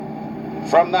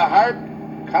From the heart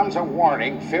comes a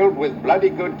warning filled with bloody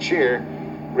good cheer.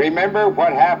 Remember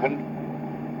what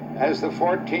happened as the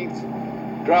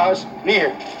 14th draws near.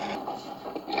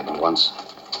 It happened once.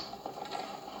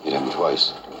 It happened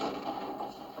twice.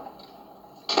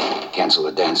 Cancel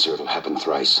the dance or it'll happen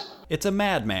thrice. It's a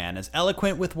madman, as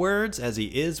eloquent with words as he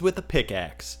is with a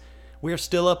pickaxe. We're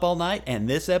still up all night, and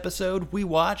this episode we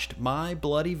watched My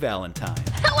Bloody Valentine.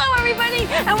 Hello, everybody,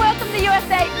 and welcome to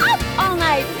USA Up All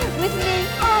Night with me,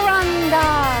 Rhonda.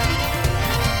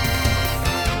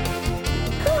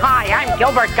 Hi, I'm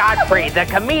Gilbert Godfrey, the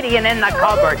comedian in the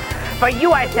cupboard, for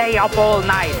USA Up All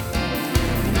Night.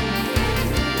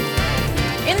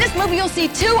 In this movie, you'll see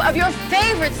two of your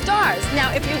favorite stars.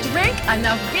 Now, if you drink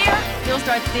enough beer, you'll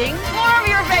start seeing more of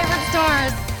your favorite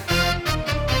stars.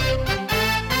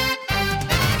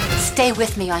 Stay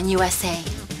with me on USA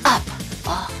Up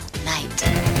All Night.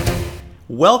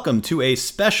 Welcome to a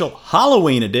special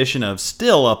Halloween edition of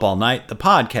Still Up All Night, the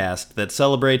podcast that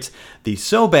celebrates the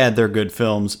so bad they're good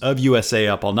films of USA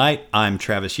Up All Night. I'm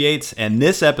Travis Yates, and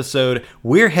this episode,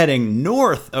 we're heading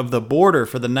north of the border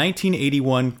for the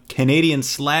 1981 Canadian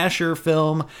slasher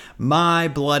film, My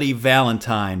Bloody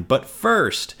Valentine. But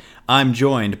first, I'm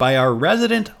joined by our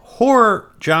resident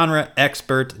horror genre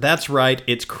expert. That's right,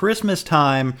 it's Christmas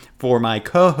time for my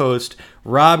co-host,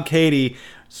 Rob Cady.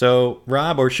 So,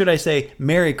 Rob, or should I say,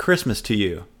 Merry Christmas to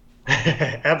you.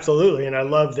 Absolutely, and I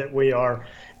love that we are,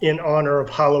 in honor of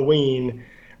Halloween,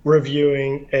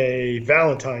 reviewing a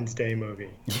Valentine's Day movie.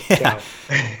 Yeah,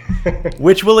 so.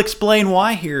 Which we'll explain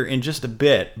why here in just a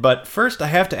bit. But first, I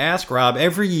have to ask, Rob,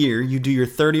 every year you do your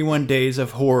 31 Days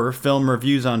of Horror film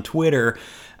reviews on Twitter.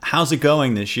 How's it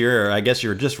going this year? I guess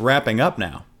you're just wrapping up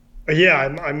now. Yeah,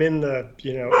 I'm in the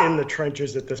in the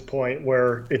trenches at this point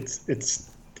where it's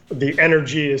the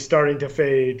energy is starting to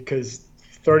fade because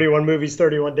 31 movies,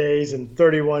 31 days, and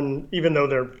 31. Even though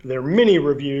they're mini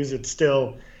reviews, it's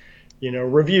still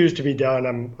reviews to be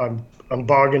done. I'm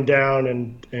bogging down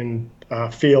and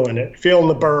feeling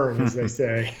the burn, as they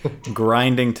say.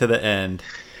 Grinding to the end.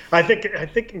 I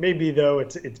think maybe though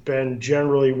it's been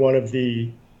generally one of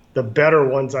the better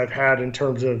ones I've had in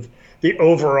terms of the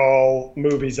overall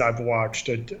movies I've watched.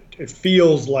 It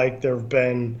feels like there have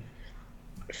been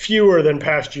fewer than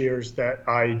past years that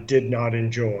I did not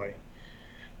enjoy.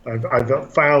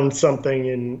 I've found something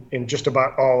in just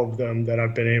about all of them that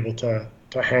I've been able to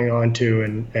hang on to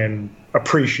and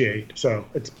appreciate. So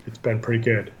it's been pretty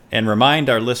good. And remind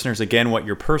our listeners again what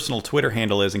your personal Twitter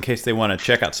handle is in case they want to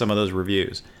check out some of those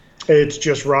reviews. It's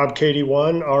just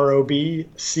RobCady1,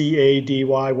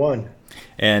 ROBCADY1.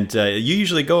 And you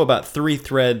usually go about 3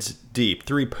 threads deep,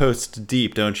 3 posts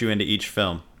deep, don't you, into each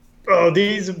film? Oh,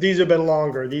 these have been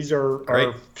longer. These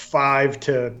are 5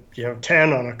 to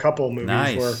 10 on a couple of movies.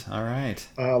 Nice. All right.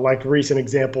 Like a recent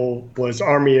example was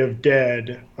Army of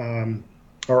Dead,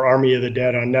 or Army of the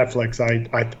Dead on Netflix. I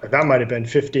that might have been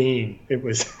 15. It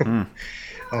was a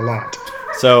lot.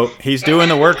 So he's doing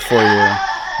the work for you.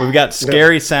 We've got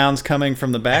scary sounds coming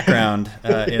from the background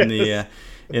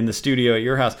in the studio at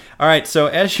your house. All right, so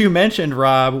as you mentioned,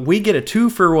 Rob, we get a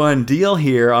 2-for-1 deal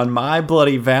here on My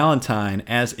Bloody Valentine,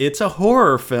 as it's a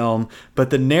horror film,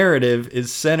 but the narrative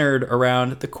is centered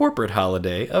around the corporate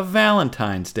holiday of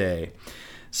Valentine's Day.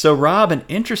 So, Rob, an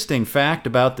interesting fact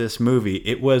about this movie,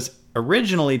 it was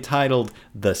originally titled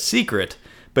The Secret,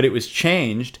 but it was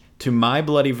changed to My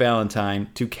Bloody Valentine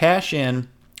to cash in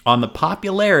on the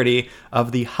popularity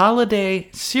of the holiday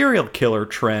serial killer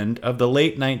trend of the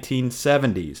late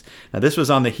 1970s. Now, this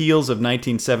was on the heels of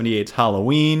 1978's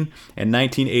Halloween and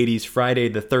 1980's Friday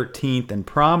the 13th and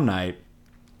Prom Night.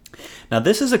 Now,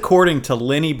 this is according to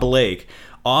Lenny Blake,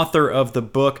 author of the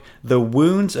book The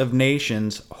Wounds of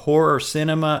Nations, Horror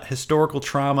Cinema, Historical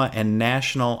Trauma, and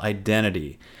National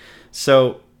Identity.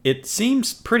 So, it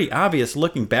seems pretty obvious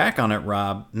looking back on it,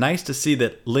 Rob. Nice to see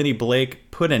that Lenny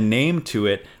Blake put a name to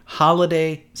it,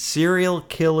 holiday serial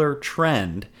killer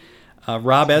trend.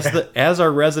 Rob, as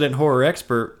our resident horror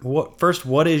expert,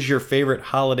 what is your favorite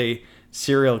holiday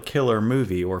serial killer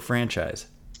movie or franchise?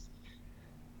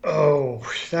 Oh,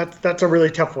 that's a really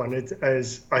tough one. It's,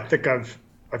 as I think I've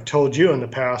told you in the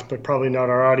past, but probably not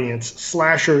our audience.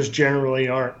 Slashers generally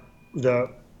aren't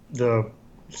the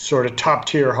sort of top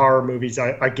tier horror movies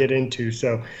I get into.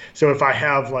 So if I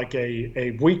have like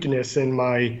a weakness in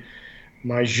my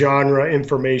genre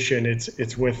information,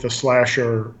 it's with the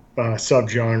slasher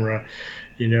subgenre.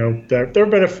 There have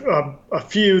been a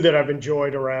few that I've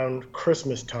enjoyed around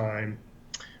Christmas time.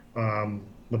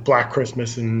 The Black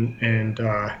Christmas and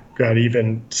got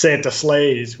even Santa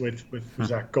Sleighs with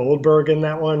Zach Goldberg in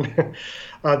that one.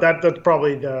 That's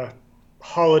probably the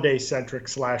holiday centric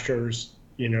slashers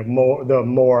the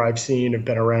more I've seen have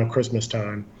been around Christmas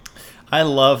time. I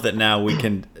love that now we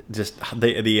can just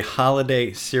the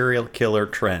holiday serial killer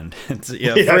trend. It's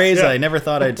a phrase I never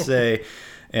thought I'd say,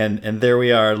 and there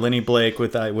we are, Lenny Blake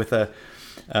with a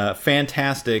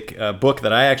fantastic book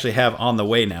that I actually have on the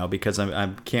way now because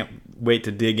I can't wait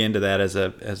to dig into that as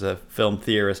a film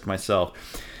theorist myself.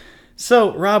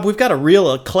 So, Rob, we've got a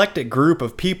real eclectic group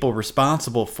of people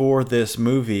responsible for this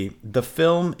movie. The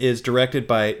film is directed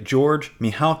by George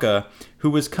Mihalka,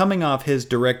 who was coming off his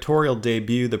directorial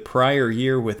debut the prior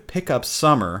year with Pickup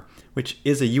Summer, which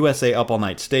is a USA Up All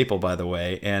Night staple, by the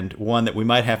way, and one that we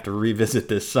might have to revisit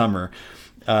this summer.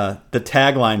 The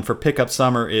tagline for Pickup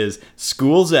Summer is,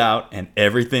 "School's out and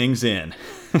everything's in."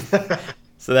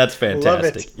 So that's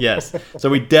fantastic. Love it. Yes. So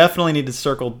we definitely need to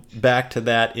circle back to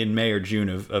that in May or June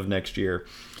of next year.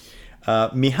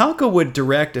 Mihalka would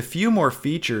direct a few more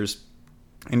features,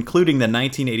 including the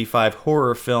 1985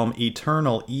 horror film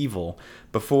Eternal Evil,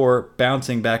 before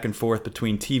bouncing back and forth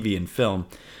between TV and film.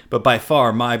 But by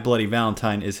far, My Bloody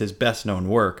Valentine is his best-known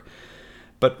work.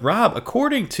 But Rob,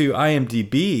 according to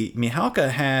IMDb,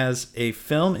 Mihalka has a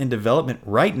film in development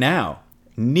right now,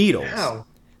 Needles. Wow.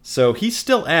 So he's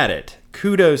still at it.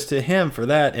 Kudos to him for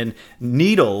that. And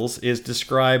Needles is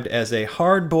described as a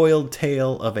hard-boiled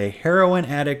tale of a heroin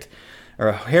addict or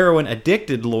a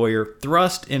heroin-addicted lawyer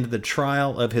thrust into the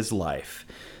trial of his life.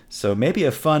 So maybe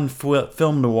a fun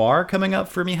film noir coming up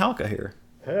for Mihalka here.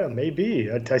 Yeah, maybe.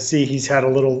 I see he's had a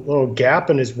little gap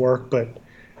in his work, but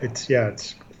it's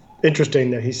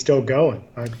interesting that he's still going.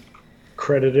 I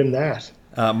credit him that.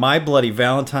 My Bloody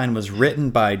Valentine was written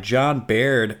by John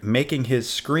Baird, making his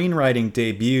screenwriting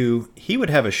debut. He would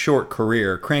have a short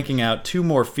career, cranking out 2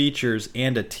 more features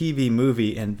and a TV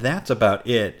movie, and that's about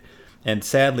it. And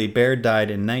sadly, Baird died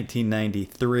in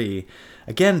 1993.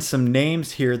 Again, some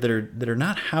names here that are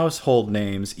not household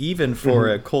names, even for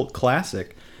a cult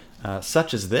classic,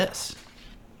 such as this.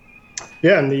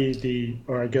 Yeah, and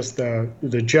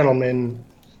the gentleman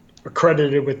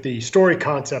credited with the story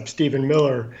concept, Stephen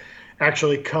Miller,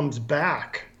 actually comes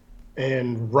back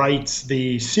and writes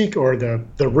the sequel or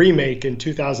the remake in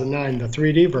 2009, the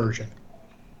 3D version.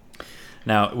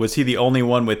 Now, was he the only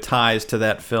one with ties to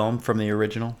that film from the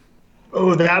original?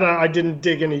 Oh, that I didn't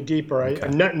dig any deeper. Okay.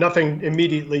 Nothing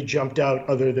immediately jumped out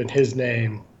other than his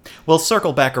name. We'll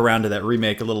circle back around to that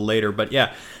remake a little later, but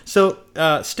yeah. So,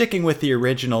 sticking with the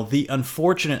original, the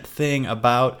unfortunate thing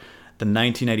about the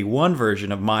 1991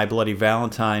 version of My Bloody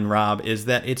Valentine, Rob, is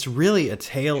that it's really a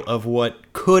tale of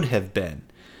what could have been.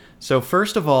 So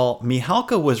first of all,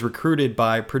 Mihalka was recruited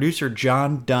by producer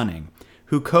John Dunning,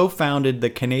 who co-founded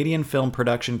the Canadian film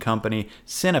production company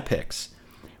Cinepix,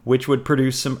 which would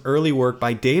produce some early work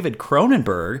by David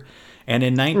Cronenberg, and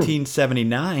in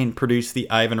 1979 produced the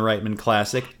Ivan Reitman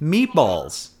classic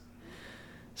Meatballs.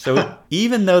 So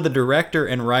even though the director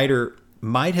and writer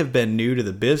might have been new to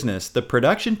the business, the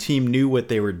production team knew what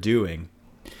they were doing.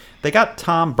 They got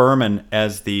Tom Berman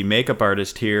as the makeup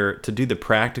artist here to do the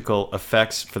practical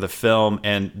effects for the film,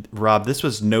 and Rob, this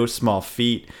was no small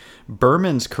feat.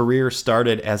 Berman's career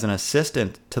started as an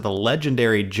assistant to the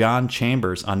legendary John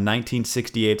Chambers on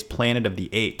 1968's Planet of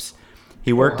the Apes.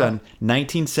 He worked on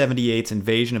 1978's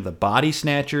Invasion of the Body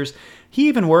Snatchers. He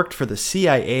even worked for the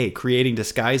CIA, creating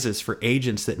disguises for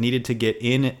agents that needed to get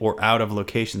in or out of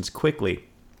locations quickly.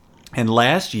 And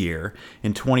last year,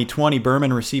 in 2020,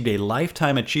 Berman received a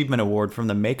Lifetime Achievement Award from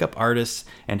the Makeup Artists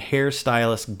and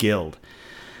Hairstylists Guild.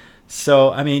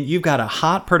 So, I mean, you've got a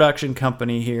hot production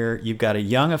company here. You've got a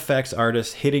young effects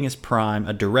artist hitting his prime,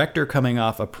 a director coming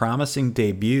off a promising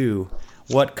debut.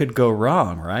 What could go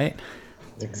wrong, right?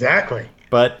 Exactly.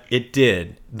 But it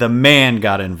did. The man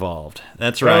got involved.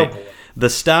 That's right. The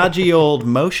stodgy old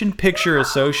Motion Picture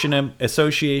Association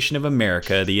of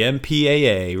America, the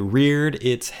MPAA, reared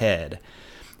its head.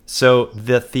 So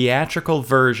the theatrical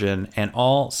version and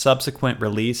all subsequent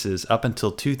releases up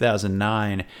until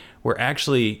 2009 were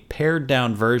actually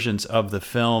pared-down versions of the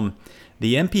film.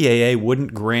 The MPAA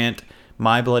wouldn't grant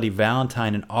My Bloody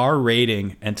Valentine an R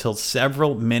rating until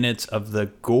several minutes of the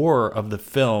gore of the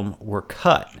film were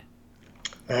cut.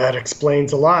 That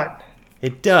explains a lot.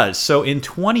 It does. So in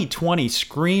 2020,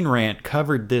 Screen Rant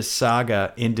covered this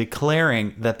saga in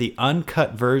declaring that the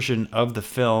uncut version of the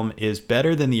film is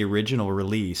better than the original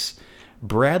release.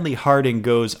 Bradley Harding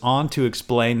goes on to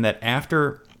explain that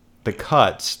after the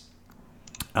cuts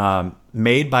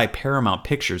made by Paramount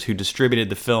Pictures, who distributed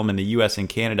the film in the US and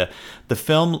Canada, the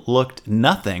film looked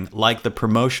nothing like the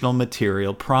promotional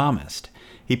material promised.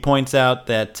 He points out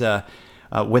that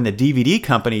When the DVD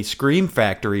company Scream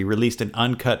Factory released an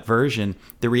uncut version,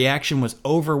 the reaction was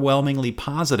overwhelmingly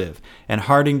positive, and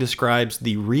Harding describes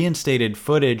the reinstated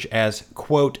footage as,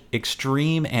 quote,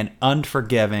 extreme and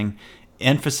unforgiving,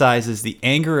 emphasizes the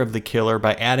anger of the killer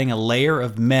by adding a layer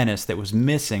of menace that was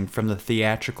missing from the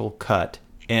theatrical cut,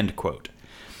 end quote.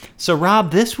 So,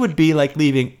 Rob, this would be like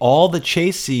leaving all the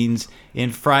chase scenes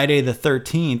in Friday the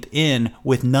 13th in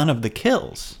with none of the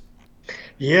kills.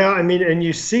 Yeah, I mean, and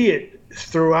you see it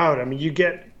throughout. I mean, you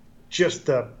get just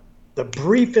the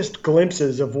briefest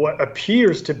glimpses of what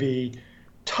appears to be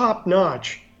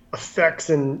top-notch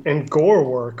effects and gore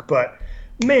work, but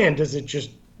man, does it just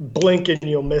blink and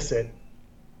you'll miss it.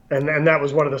 And that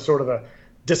was one of the sort of the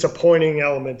disappointing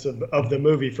elements of the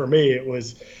movie for me. It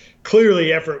was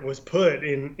clearly effort was put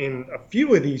in a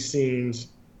few of these scenes,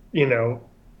 you know,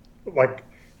 like,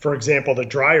 for example, the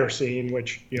dryer scene,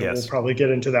 which, you know, we'll probably get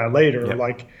into that later. Yep.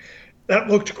 Like, that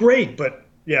looked great, but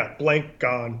yeah, blank,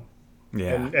 gone.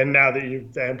 Yeah. And now that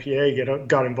the MPA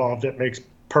got involved, it makes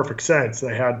perfect sense.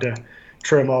 They had to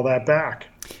trim all that back.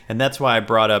 And that's why I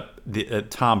brought up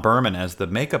Tom Berman as the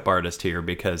makeup artist here,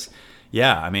 because,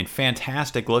 yeah, I mean,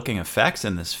 fantastic looking effects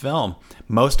in this film,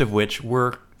 most of which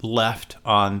were left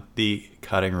on the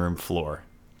cutting room floor.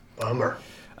 Bummer.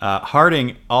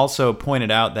 Harding also pointed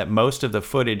out that most of the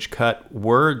footage cut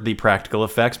were the practical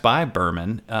effects by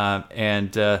Berman,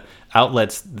 and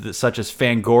outlets such as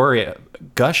Fangoria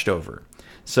gushed over.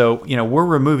 So, you know, we're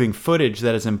removing footage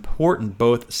that is important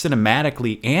both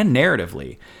cinematically and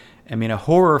narratively. I mean, a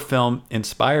horror film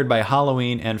inspired by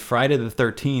Halloween and Friday the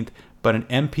 13th, but an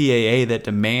MPAA that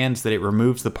demands that it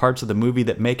removes the parts of the movie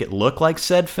that make it look like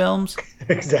said films.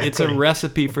 Exactly. It's a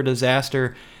recipe for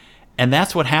disaster, and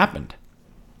that's what happened.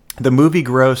 The movie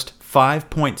grossed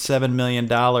 $5.7 million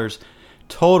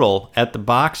total at the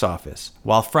box office,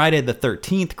 while Friday the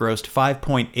 13th grossed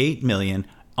 $5.8 million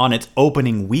on its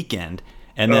opening weekend,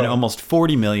 and then almost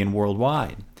 $40 million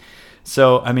worldwide.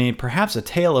 So, I mean, perhaps a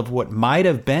tale of what might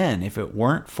have been if it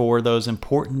weren't for those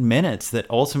important minutes that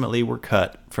ultimately were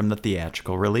cut from the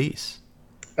theatrical release.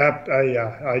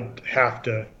 I have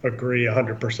to agree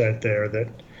 100% there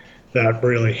that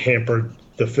really hampered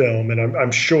the film, and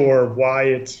I'm sure why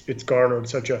it's garnered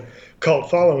such a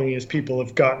cult following is people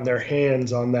have gotten their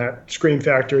hands on that Scream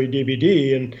Factory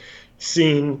DVD and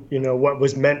seen, you know, what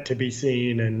was meant to be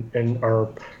seen, and are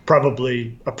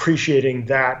probably appreciating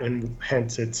that, and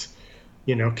hence its,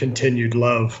 you know, continued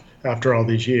love after all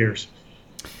these years.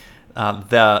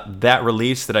 That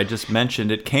release that I just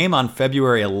mentioned, it came on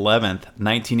February 11th,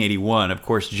 1981, of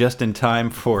course, just in time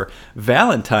for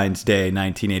Valentine's Day,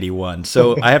 1981.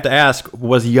 So I have to ask,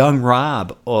 was young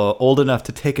Rob old enough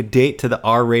to take a date to the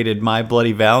R-rated My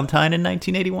Bloody Valentine in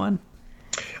 1981?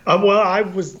 Well, I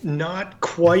was not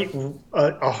quite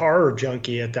a horror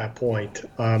junkie at that point.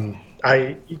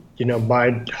 My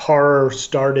horror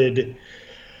started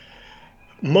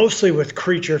mostly with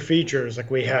creature features.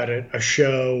 Like, we had a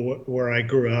show where I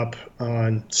grew up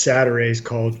on Saturdays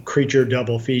called Creature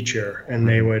Double Feature, and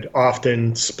they would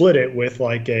often split it with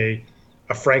like a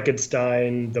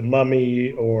Frankenstein, The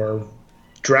Mummy, or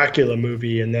Dracula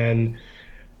movie, and then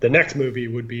the next movie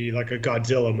would be like a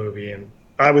Godzilla movie. And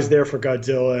I was there for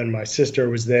Godzilla, and my sister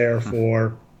was there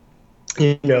for,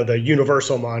 you know, the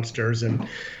Universal monsters. And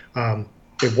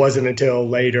it wasn't until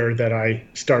later that I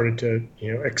started to,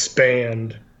 you know,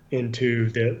 expand into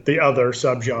the other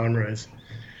subgenres.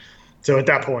 So at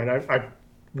that point, I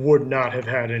would not have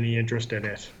had any interest in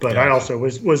it. But I also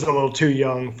was a little too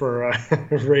young for a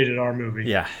rated R movie.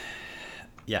 Yeah.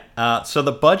 Yeah. So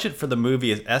the budget for the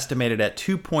movie is estimated at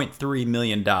 $2.3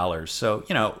 million. So,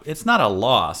 you know, it's not a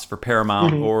loss for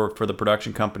Paramount or for the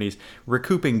production companies,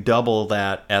 recouping double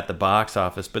that at the box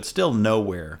office, but still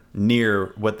nowhere near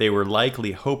what they were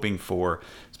likely hoping for,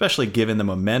 especially given the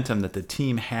momentum that the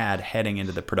team had heading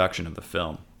into the production of the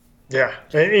film. Yeah.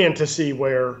 And to see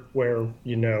where,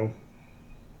 you know,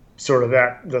 sort of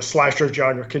the slasher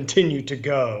genre continued to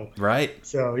go. Right.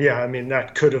 So, yeah, I mean,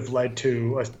 that could have led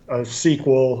to a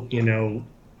sequel, you know,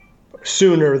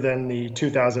 sooner than the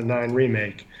 2009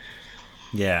 remake.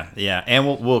 Yeah. And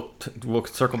we'll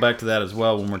circle back to that as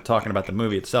well when we're talking about the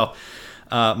movie itself.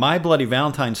 My Bloody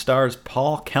Valentine stars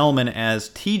Paul Kellman as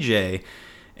TJ.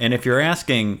 And if you're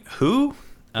asking who,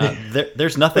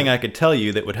 there's nothing I could tell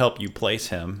you that would help you place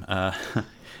him.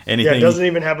 Anything. Yeah, it doesn't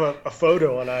even have a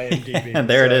photo on IMDb. And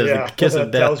there it is, yeah, the kiss of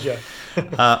death. Tells you.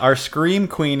 Our scream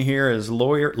queen here is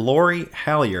Laurie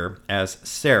Hallier as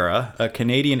Sarah, a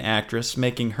Canadian actress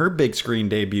making her big screen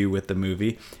debut with the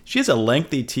movie. She has a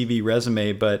lengthy TV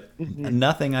resume, but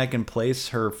nothing I can place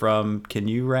her from. Can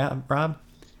you, Rob?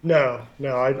 No,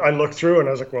 no. I looked through and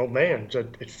I was like, well, man,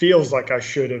 it feels like I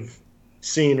should have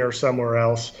seen her somewhere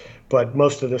else. But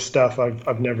most of this stuff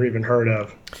I've never even heard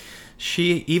of.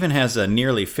 She even has a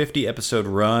nearly 50 episode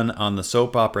run on the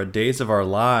soap opera Days of Our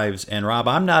Lives. And Rob,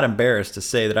 I'm not embarrassed to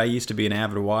say that I used to be an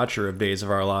avid watcher of Days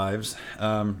of Our Lives.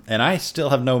 And I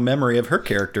still have no memory of her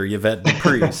character, Yvette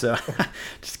Dupree. So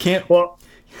just can't. Well,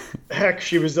 heck,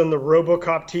 she was in the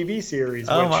RoboCop TV series.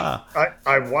 Oh, which wow.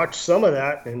 I watched some of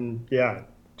that, and yeah,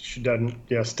 she doesn't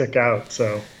stick out.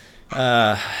 So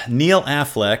Neil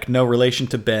Affleck, no relation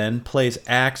to Ben, plays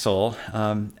Axel.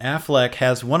 Affleck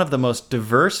has one of the most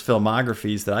diverse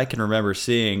filmographies that I can remember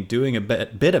seeing, doing a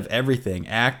bit of everything.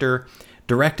 Actor,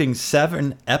 directing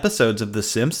 7 episodes of The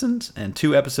Simpsons and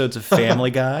 2 episodes of Family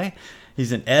Guy.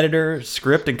 He's an editor,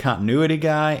 script and continuity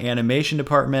guy, animation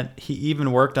department. He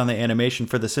even worked on the animation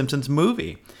for The Simpsons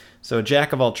movie. So a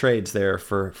jack of all trades there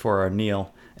for our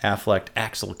Neil Affleck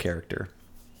Axel character.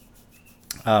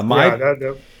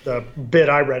 The bit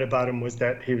I read about him was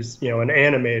that he was, an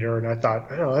animator, and I thought,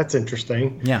 oh, that's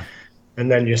interesting. Yeah.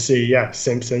 And then you see,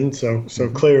 Simpson, so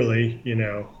clearly,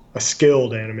 a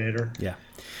skilled animator. Yeah.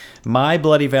 My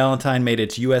Bloody Valentine made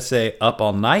its USA Up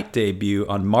All Night debut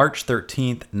on March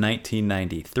 13th,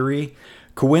 1993.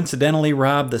 Coincidentally,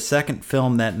 Rob, the second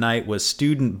film that night was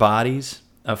Student Bodies,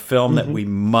 a film that we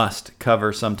must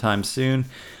cover sometime soon.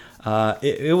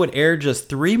 It would air just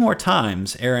 3 more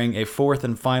times, airing a 4th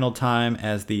and final time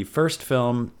as the first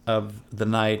film of the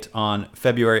night on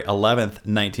February 11th,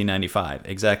 1995,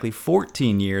 exactly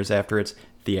 14 years after its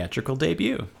theatrical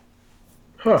debut.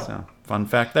 Huh. So, fun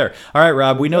fact there. All right,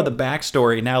 Rob, we know the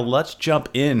backstory. Now let's jump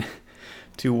in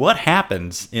to what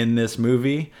happens in this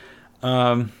movie.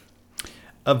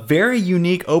 A very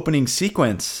unique opening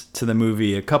sequence to the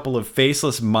movie. A couple of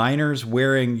faceless miners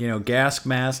wearing, gas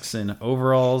masks and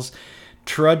overalls,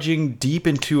 trudging deep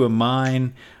into a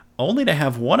mine, only to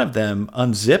have one of them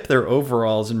unzip their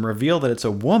overalls and reveal that it's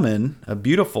a woman, a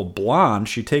beautiful blonde.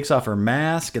 She takes off her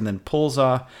mask and then pulls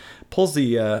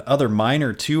the other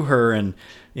miner to her and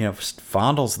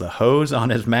fondles the hose on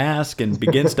his mask and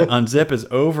begins to unzip his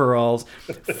overalls.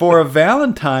 For a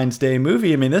Valentine's Day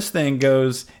movie, I mean, this thing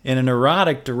goes in an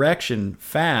erotic direction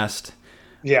fast.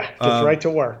 Yeah, gets right to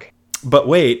work. But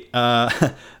wait,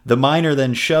 the miner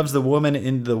then shoves the woman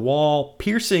into the wall,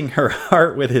 piercing her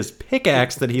heart with his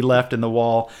pickaxe that he left in the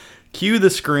wall. Cue the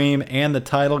scream and the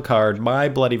title card, My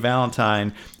Bloody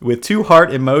Valentine, with 2 heart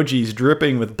emojis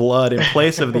dripping with blood in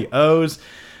place of the O's.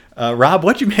 Rob,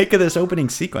 what'd you make of this opening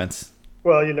sequence?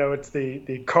 Well, it's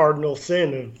the cardinal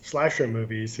sin of slasher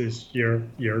movies is you're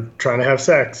trying to have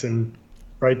sex, and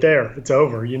right there, it's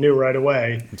over. You knew right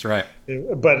away. That's right.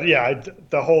 But yeah,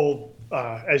 the whole,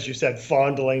 as you said,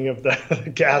 fondling of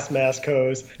the gas mask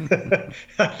hose,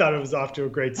 I thought it was off to a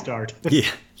great start.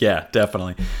 Yeah,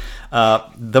 definitely.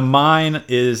 The mine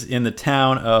is in the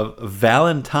town of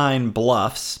Valentine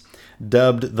Bluffs,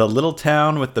 dubbed the little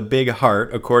town with the big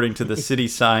heart, according to the city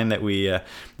sign that we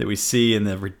see in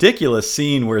the ridiculous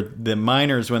scene where the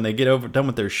miners, when they get done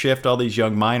with their shift, all these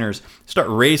young miners start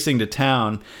racing to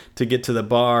town to get to the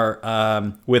bar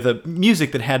with a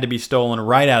music that had to be stolen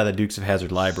right out of the Dukes of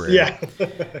Hazzard library. Yeah,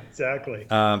 exactly.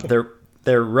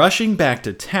 They're rushing back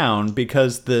to town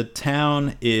because the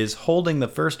town is holding the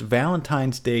first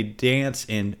Valentine's Day dance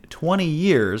in 20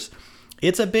 years.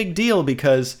 It's a big deal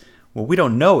because, well, we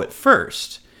don't know at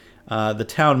first. The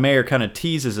town mayor kind of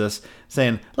teases us,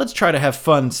 saying, let's try to have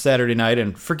fun Saturday night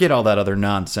and forget all that other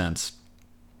nonsense.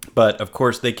 But, of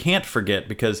course, they can't forget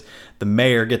because the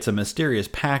mayor gets a mysterious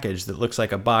package that looks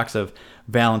like a box of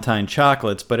Valentine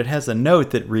chocolates, but it has a note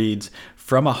that reads,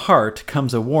 from a heart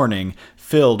comes a warning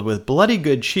filled with bloody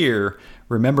good cheer.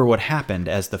 Remember what happened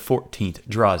as the 14th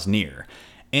draws near.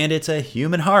 And it's a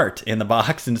human heart in the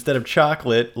box instead of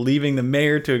chocolate, leaving the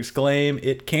mayor to exclaim,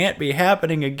 it can't be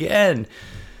happening again.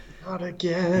 Not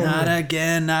again. Not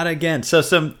again, not again. So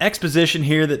some exposition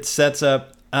here that sets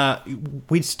up,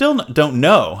 we still don't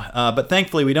know, but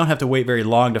thankfully we don't have to wait very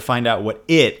long to find out what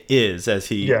it is, as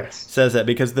he says that,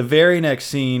 because the very next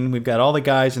scene, we've got all the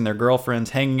guys and their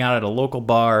girlfriends hanging out at a local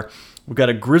bar. We've got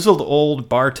a grizzled old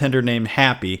bartender named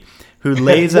Happy, who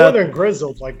lays out... More than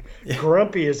grizzled, like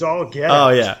grumpy as all get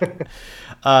out. Oh,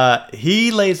 yeah.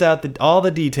 He lays out all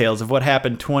the details of what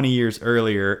happened 20 years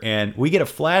earlier, and we get a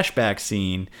flashback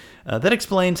scene that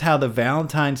explains how the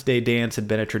Valentine's Day dance had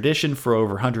been a tradition for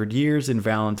over 100 years in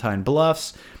Valentine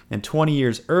Bluffs, and 20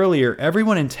 years earlier,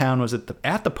 everyone in town was at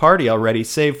the party already,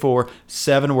 save for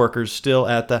 7 workers still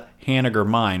at the Haniger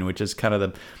mine, which is kind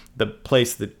of the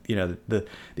place that, the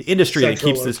industry that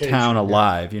keeps this town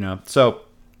alive, So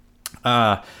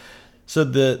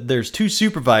there's 2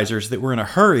 supervisors that were in a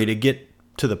hurry to get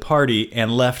to the party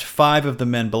and left 5 of the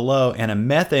men below, and a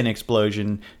methane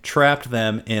explosion trapped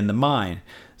them in the mine.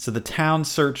 So the town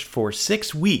searched for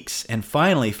 6 weeks and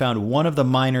finally found one of the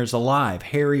miners alive,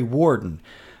 Harry Warden.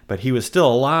 But he was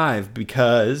still alive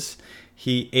because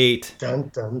he ate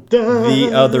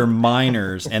the other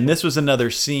miners. And this was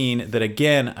another scene that,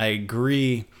 again, I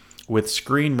agree with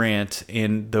Screen Rant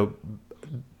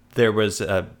there was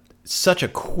such a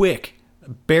quick,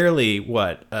 barely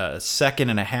a second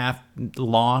and a half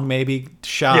long maybe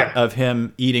shot of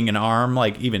him eating an arm,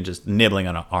 like even just nibbling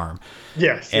on an arm.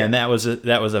 Yes. And that was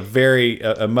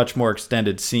a much more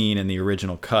extended scene in the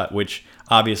original cut, which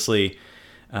obviously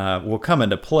will come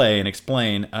into play and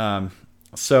explain.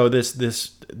 So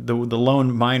the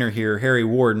lone miner here, Harry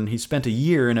Warden, he spent a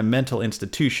year in a mental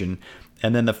institution,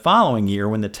 and then the following year,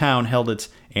 when the town held its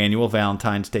annual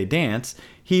Valentine's Day dance,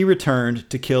 he returned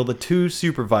to kill the 2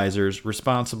 supervisors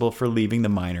responsible for leaving the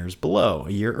miners below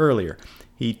a year earlier.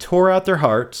 He tore out their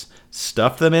hearts,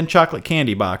 stuffed them in chocolate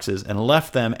candy boxes, and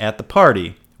left them at the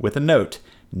party with a note: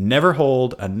 never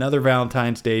hold another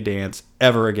Valentine's Day dance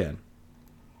ever again.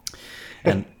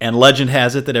 And legend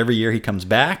has it that every year he comes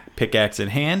back, pickaxe in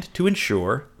hand, to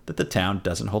ensure that the town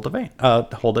doesn't hold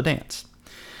a dance.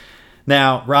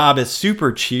 Now, Rob, as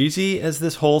super cheesy as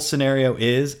this whole scenario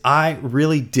is, I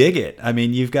really dig it. I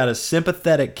mean, you've got a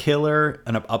sympathetic killer,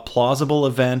 a plausible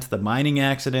event, the mining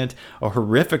accident, a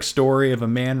horrific story of a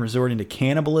man resorting to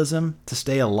cannibalism to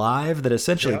stay alive that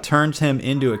essentially turns him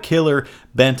into a killer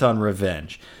bent on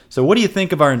revenge. So what do you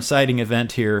think of our inciting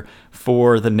event here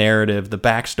for the narrative, the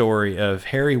backstory of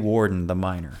Harry Warden, the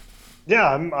miner? Yeah,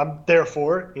 I'm there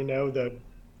for it. The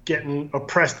getting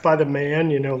oppressed by the man,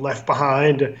 left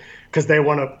behind because they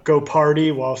want to go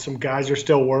party while some guys are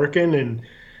still working, and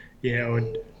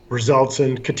it results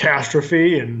in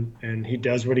catastrophe, and he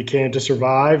does what he can to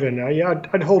survive, and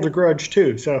I'd hold a grudge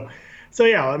too. So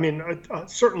yeah, I mean,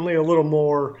 certainly a little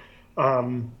more. I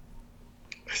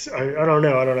don't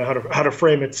know how to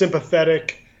frame it.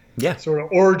 Sympathetic, sort of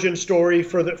origin story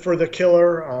for the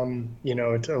killer.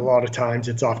 It's a lot of times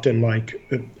it's often like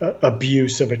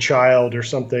abuse of a child or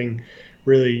something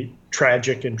really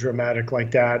tragic and dramatic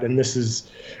like that, and this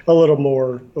is a little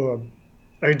more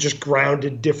just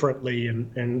grounded differently,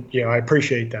 and I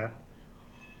appreciate that.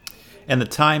 And the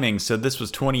timing. So this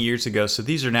was 20 years ago. So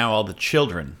these are now all the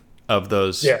children of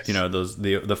those,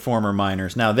 the former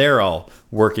miners. Now they're all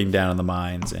working down in the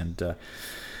mines, and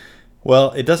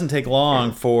well, it doesn't take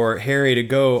long for Harry to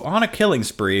go on a killing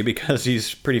spree because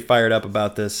he's pretty fired up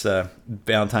about this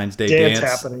Valentine's Day dance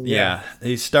happening. Yeah,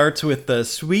 he starts with the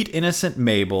sweet, innocent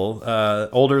Mabel,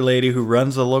 older lady who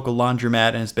runs a local laundromat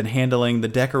and has been handling the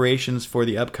decorations for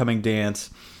the upcoming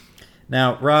dance.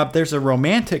 Now, Rob, there's a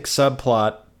romantic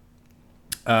subplot.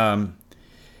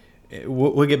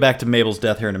 We'll get back to Mabel's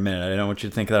death here in a minute. I don't want you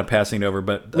to think that I'm passing it over,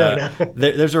 but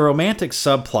there's a romantic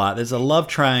subplot. There's a love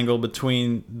triangle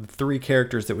between the 3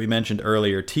 characters that we mentioned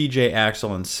earlier, TJ,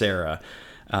 Axel, and Sarah.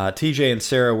 TJ and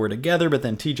Sarah were together, but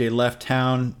then TJ left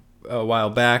town a while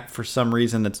back for some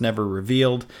reason that's never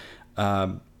revealed.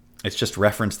 It's just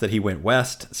referenced that he went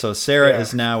west. So Sarah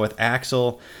is now with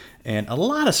Axel, and a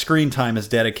lot of screen time is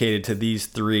dedicated to these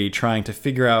 3 trying to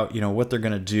figure out, what they're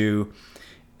going to do.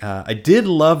 I did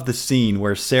love the scene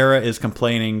where Sarah is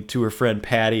complaining to her friend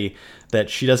Patty that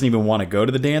she doesn't even want to go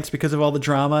to the dance because of all the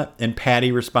drama, and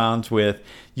Patty responds with,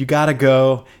 "You gotta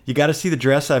go. You gotta see the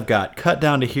dress I've got, cut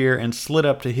down to here and slit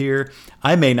up to here.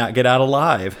 I may not get out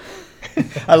alive."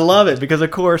 I love it because,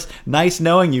 of course, nice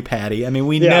knowing you, Patty. I mean,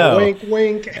 we know wink,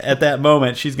 wink. At that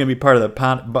moment she's going to be part of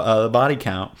the body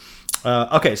count.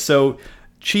 Okay, so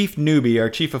Chief Newby, our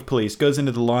chief of police, goes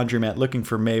into the laundromat looking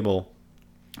for Mabel.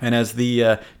 And as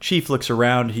the chief looks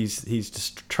around, he's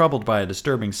just troubled by a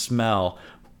disturbing smell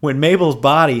when Mabel's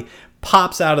body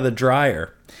pops out of the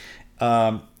dryer,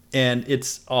 and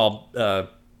it's all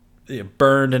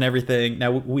burned and everything.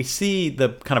 Now we see the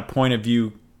kind of point of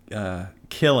view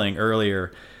killing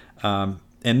earlier, and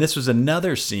this was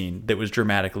another scene that was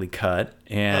dramatically cut.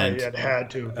 And it had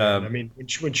to. I mean,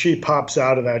 when she pops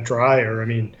out of that dryer, I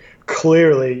mean,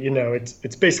 clearly,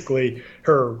 it's basically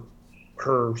her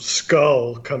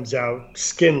skull comes out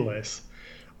skinless,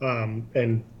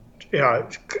 and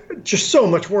just so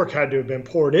much work had to have been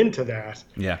poured into that.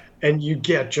 Yeah, and you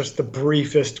get just the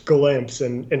briefest glimpse,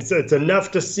 and it's enough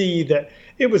to see that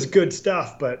it was good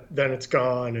stuff, but then it's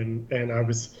gone, and I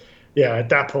was, at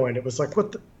that point it was like,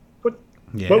 what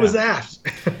was that?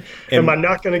 Am I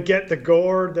not going to get the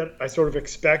gore that I sort of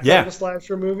expect out of a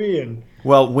slasher movie? And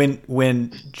well,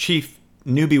 when Chief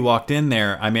Newbie walked in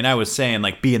there, I mean, I was saying,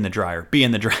 like, be in the dryer,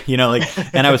 you know,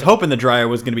 like, and I was hoping the dryer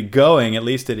was going to be going. At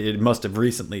least it must have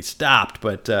recently stopped,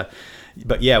 but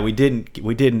yeah, we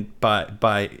didn't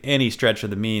by any stretch of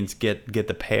the means get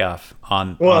the payoff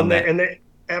on. Well, on and they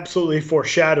absolutely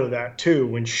foreshadow that too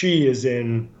when she is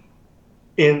in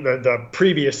the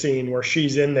previous scene where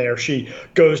she's in there. She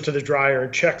goes to the dryer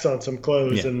and checks on some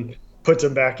clothes and puts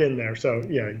them back in there. So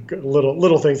yeah,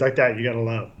 little things like that you gotta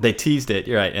love. They teased it,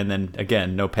 you're right, and then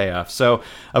again, no payoff. So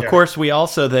of course we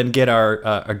also then get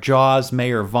our Jaws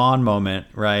Mayor Vaughn moment,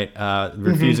 right?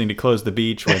 Refusing to close the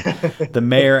beach when the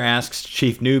mayor asks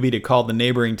Chief Newbie to call the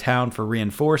neighboring town for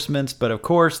reinforcements, but of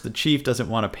course the chief doesn't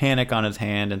want to panic on his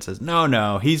hand and says,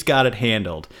 no, he's got it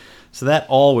handled. So that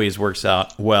always works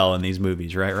out well in these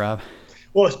movies, right, Rob?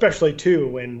 Well, especially too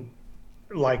when,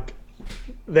 like,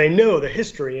 they know the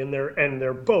history and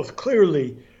they're both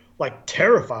clearly like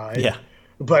terrified. Yeah.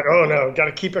 But oh no, got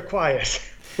to keep it quiet.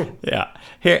 Yeah.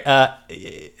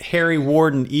 Harry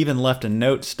Warden even left a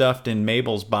note stuffed in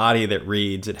Mabel's body that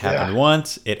reads, "It happened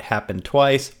once, it happened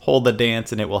twice. Hold the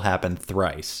dance, and it will happen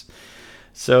thrice."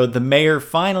 So the mayor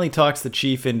finally talks the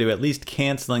chief into at least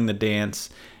canceling the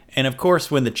dance. And of course,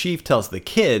 when the chief tells the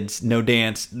kids, no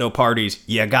dance, no parties,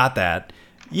 you got that,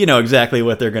 you know exactly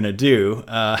what they're going to do.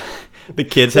 The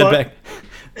kids head back.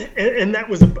 And that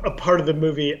was a part of the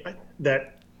movie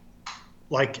that,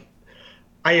 like,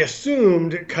 I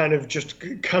assumed kind of just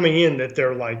coming in that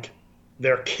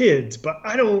they're kids, but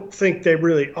I don't think they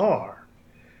really are.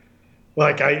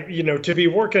 Like, to be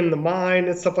working the mine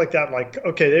and stuff like that, like,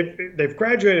 okay, they've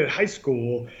graduated high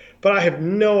school, but I have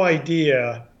no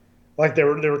idea. Like, there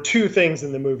were two things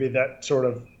in the movie that sort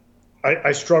of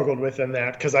I struggled with in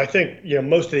that, because I think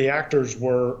most of the actors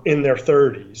were in their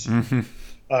 30s.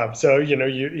 Mm-hmm. So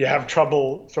you have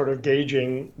trouble sort of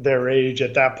gauging their age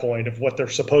at that point of what they're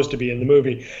supposed to be in the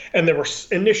movie. And there were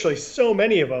initially so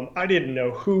many of them, I didn't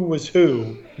know who was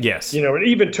who. Yes. It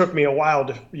even took me a while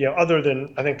to, other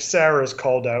than I think Sarah's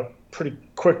called out pretty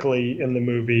quickly in the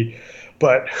movie,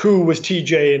 but who was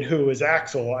TJ and who was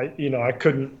Axel, I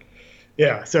couldn't.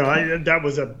 Yeah, so that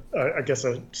was I guess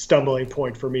a stumbling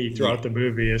point for me throughout the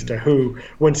movie as to who,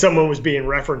 when someone was being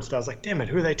referenced, I was like, damn it,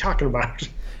 who are they talking about?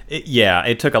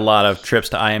 It took a lot of trips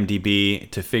to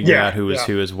IMDb to figure out who was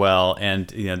who as well. And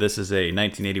this is a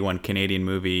 1981 Canadian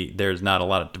movie. There's not a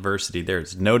lot of diversity.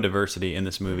 There's no diversity in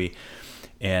this movie,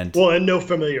 and no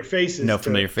familiar faces. No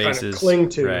familiar faces kind of cling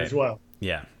to right. as well.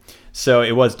 Yeah. So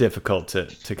it was difficult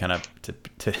to kind of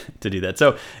to do that.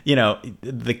 So,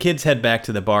 the kids head back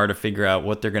to the bar to figure out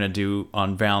what they're going to do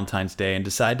on Valentine's Day and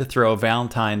decide to throw a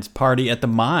Valentine's party at the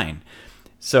mine.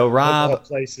 So Rob, that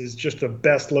place is just the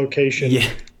best location in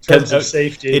terms of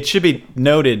safety. It should be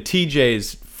noted,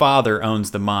 TJ's father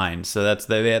owns the mine, so that's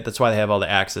why they have all the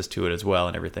access to it as well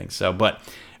and everything. So, but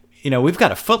we've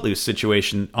got a Footloose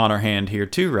situation on our hand here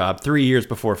too, Rob. 3 years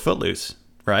before Footloose,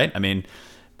 right? I mean,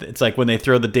 it's like when they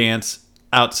throw the dance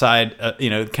outside,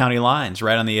 county lines,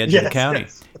 right on the edge of the county,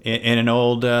 in an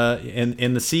old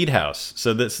in the Seed House.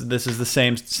 So this is the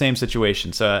same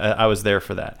situation. So I was there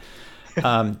for that.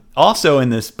 Also in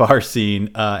this bar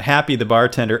scene, Happy the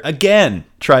bartender again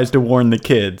tries to warn the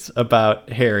kids about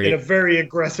Harry in a very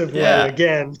aggressive way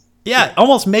again. Yeah,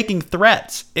 almost making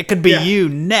threats. It could be you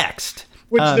next.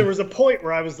 Which there was a point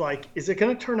where I was like, is it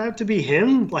going to turn out to be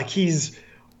him? Like, he's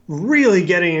really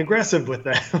getting aggressive with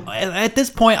that. At this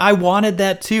point, I wanted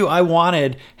that too. I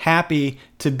wanted Happy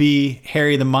to be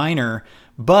Harry the Miner,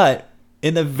 but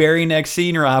in the very next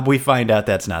scene, Rob, we find out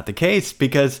that's not the case,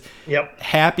 because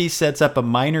Happy sets up a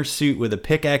miner suit with a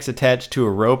pickaxe attached to a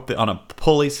rope on a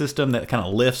pulley system that kind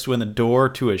of lifts when the door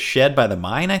to a shed by the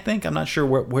mine, I think. I'm not sure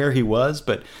where he was,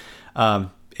 but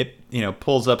it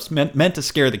pulls up, meant to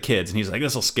scare the kids, and he's like,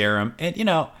 this will scare them. And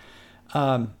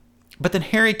but then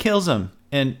Harry kills him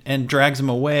and drags him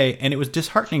away, and it was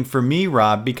disheartening for me,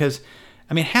 Rob, because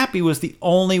Happy was the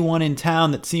only one in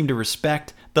town that seemed to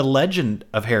respect the legend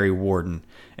of Harry Warden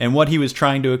and what he was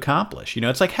trying to accomplish.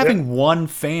 It's like having one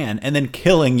fan and then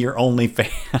killing your only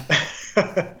fan.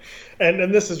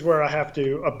 and this is where I have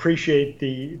to appreciate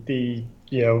the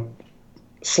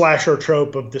slasher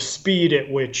trope of the speed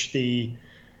at which the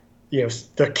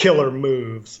killer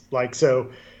moves. Like,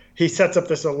 so he sets up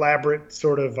this elaborate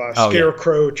sort of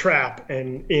scarecrow trap,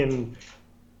 and in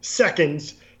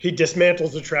seconds he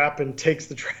dismantles the trap and takes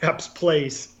the trap's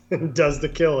place and does the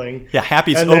killing. Yeah,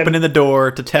 Happy's opening the door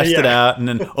to test it out, and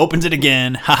then opens it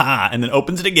again, and then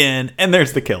opens it again, and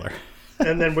there's the killer.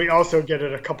 And then we also get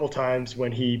it a couple times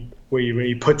when he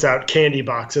puts out candy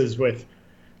boxes with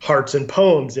hearts and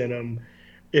poems in them.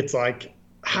 It's like,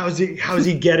 how's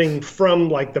he getting from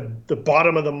like the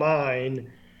bottom of the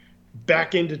mine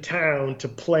back into town to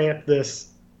plant this,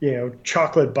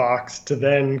 chocolate box to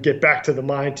then get back to the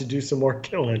mine to do some more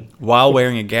killing. While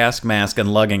wearing a gas mask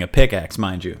and lugging a pickaxe,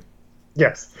 mind you.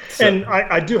 Yes. And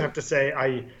I do have to say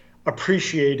I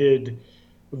appreciated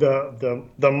the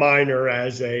miner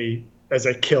as a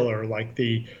killer, like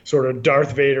the sort of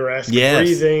Darth Vader-esque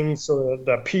breathing, sort of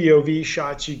the POV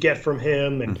shots you get from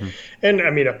him, and I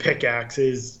mean a pickaxe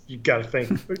is, you got to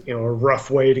think, a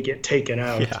rough way to get taken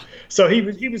out. Yeah. So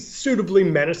he was suitably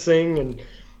menacing,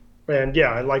 and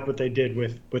yeah, I like what they did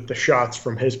with the shots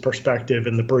from his perspective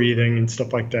and the breathing and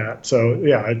stuff like that. So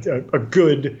yeah, a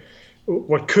good,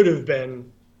 what could have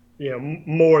been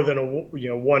more than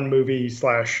a one movie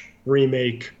 /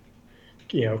 remake.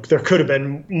 There could have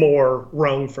been more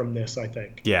wrung from this, I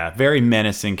think. Yeah, very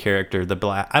menacing character. The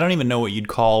black, I don't even know what you'd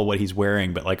call what he's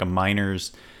wearing, but like a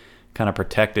miner's kind of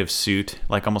protective suit,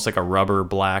 like almost like a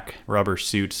black rubber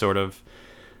suit, sort of.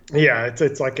 Yeah,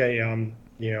 it's like a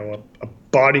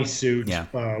body suit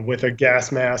with a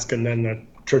gas mask and then the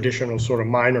traditional sort of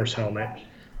miner's helmet.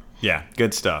 Yeah,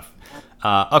 good stuff.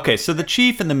 Okay, so the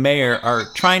chief and the mayor are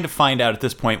trying to find out at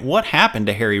this point what happened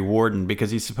to Harry Warden,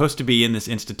 because he's supposed to be in this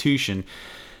institution.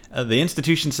 The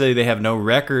institution say they have no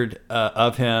record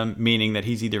of him, meaning that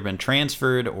he's either been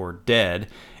transferred or dead.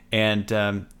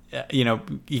 And,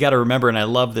 you got to remember, and I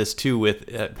love this too, with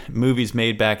movies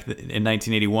made back in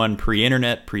 1981,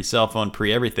 pre-internet, pre-cell phone,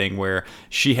 pre-everything, where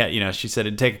she had, she said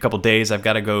it'd take a couple days. I've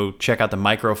got to go check out the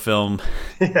microfilm.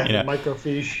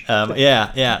 Microfiche.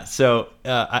 Yeah. So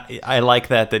I like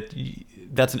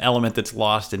that's an element that's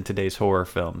lost in today's horror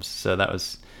films. So that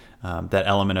was that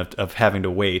element of having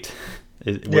to wait.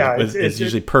 Is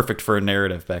usually perfect for a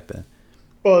narrative back then.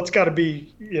 Well, it's got to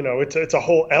be, it's a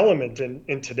whole element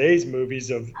in today's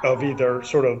movies of either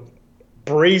sort of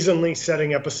brazenly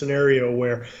setting up a scenario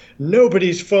where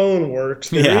nobody's phone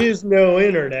works, there is no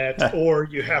internet, or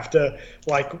you have to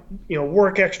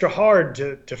work extra hard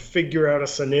to figure out a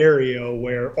scenario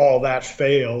where all that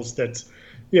fails that's,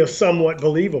 somewhat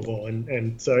believable.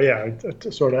 And so,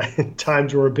 sort of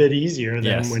times were a bit easier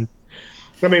than when,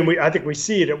 I think we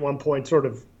see it at one point sort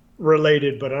of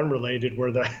related but unrelated,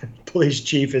 where the police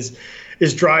chief is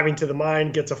driving to the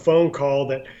mine, gets a phone call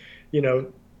that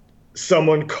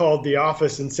someone called the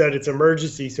office and said it's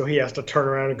emergency, so he has to turn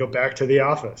around and go back to the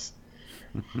office.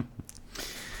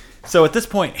 So at this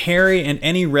point, Harry and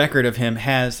any record of him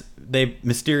they've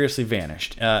mysteriously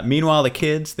vanished. Meanwhile, the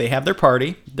kids, they have their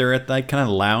party. They're at the kind of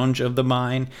lounge of the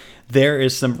mine. There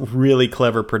is some really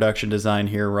clever production design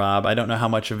here, Rob. I don't know how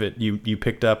much of it you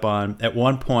picked up on. At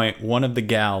one point, one of the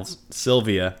gals,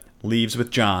 Sylvia, leaves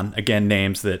with John. Again,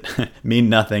 names that mean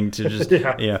nothing to just,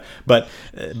 but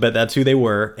that's who they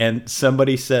were. And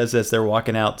somebody says as they're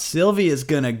walking out, Sylvia's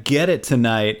going to get it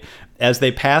tonight. As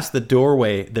they pass the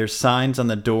doorway, there's signs on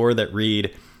the door that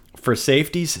read, "For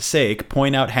safety's sake,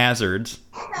 point out hazards,"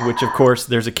 which, of course,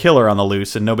 there's a killer on the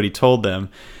loose and nobody told them.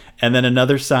 And then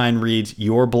another sign reads,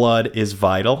 "Your blood is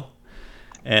vital."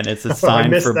 And it's a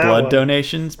sign for blood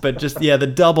donations. But just, the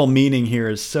double meaning here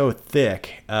is so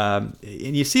thick. And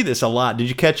you see this a lot. Did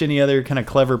you catch any other kind of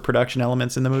clever production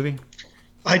elements in the movie?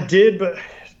 I did,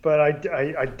 but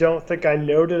I don't think I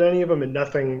noted any of them, and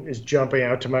nothing is jumping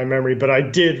out to my memory. But I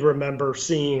did remember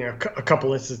seeing a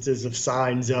couple instances of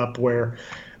signs up where,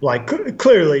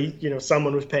 clearly,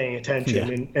 someone was paying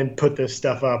attention and put this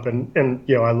stuff up. And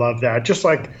I love that. Just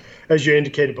like, as you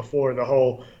indicated before, the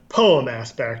whole poem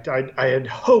aspect, I had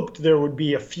hoped there would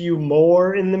be a few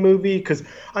more in the movie, because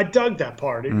I dug that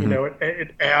part.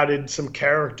 It added some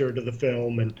character to the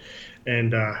film,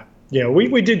 and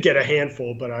we did get a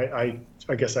handful, but I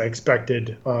guess I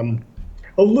expected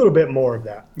a little bit more of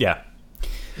that. Yeah.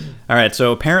 All right,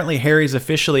 so apparently Harry's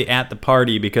officially at the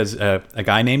party because a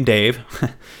guy named Dave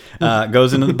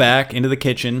goes into the back, into the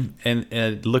kitchen,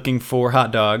 and looking for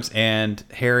hot dogs, and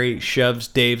Harry shoves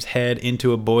Dave's head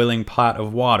into a boiling pot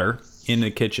of water in the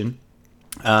kitchen.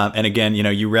 And again,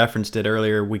 you referenced it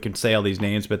earlier. We can say all these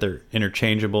names, but they're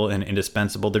interchangeable and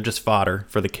indispensable. They're just fodder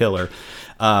for the killer.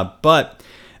 But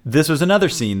this was another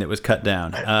scene that was cut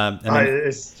down.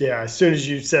 As soon as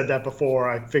you said that before,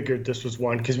 I figured this was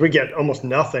one, because we get almost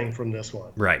nothing from this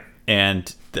one. Right.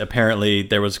 And apparently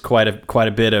there was quite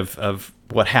a bit of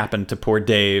what happened to poor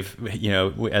Dave,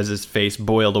 as his face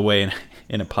boiled away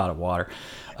in a pot of water.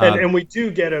 And we do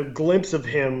get a glimpse of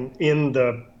him in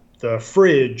the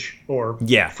fridge or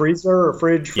freezer or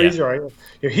freezer.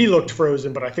 Yeah. He looked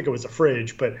frozen, but I think it was a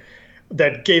fridge. But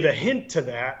that gave a hint to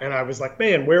that, and I was like,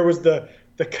 man, where was the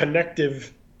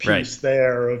connective piece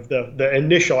there of the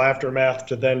initial aftermath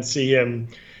to then see him,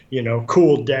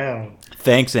 cooled down.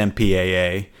 Thanks,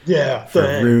 MPAA. Yeah, for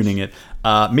ruining it.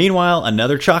 Meanwhile,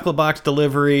 another chocolate box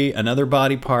delivery, another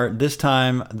body part, this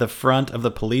time the front of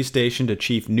the police station to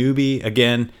Chief Newby.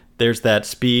 Again, there's that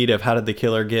speed of how did the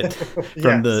killer get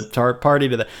from the party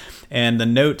to the... And the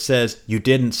note says, "You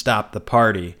didn't stop the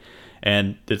party."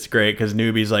 And it's great because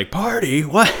Newby's like, "Party?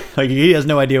 What?" Like, he has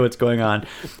no idea what's going on.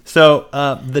 So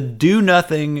the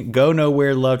do-nothing,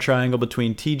 go-nowhere love triangle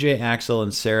between TJ, Axel,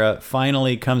 and Sarah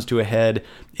finally comes to a head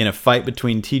in a fight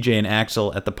between TJ and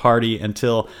Axel at the party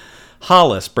until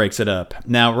Hollis breaks it up.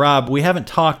 Now, Rob, we haven't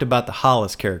talked about the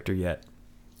Hollis character yet.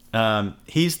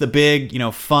 He's the big,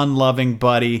 fun-loving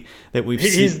buddy that we've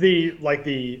seen. He's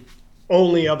the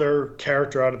only other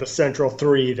character out of the central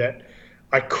three that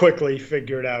I quickly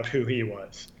figured out who he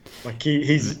was. Like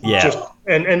he's just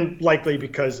and likely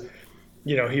because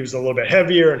he was a little bit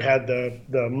heavier and had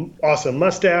the awesome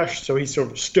mustache, so he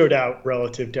sort of stood out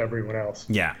relative to everyone else.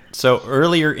 Yeah. So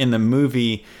earlier in the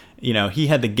movie, he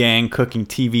had the gang cooking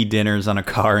TV dinners on a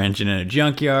car engine in a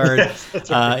junkyard. Yes, that's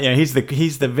right.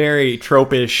 He's the very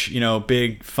tropish,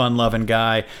 big fun-loving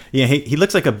guy. Yeah, he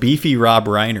looks like a beefy Rob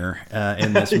Reiner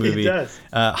in this movie. He does.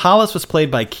 Hollis was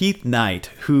played by Keith Knight,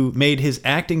 who made his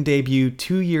acting debut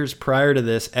 2 years prior to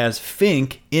this as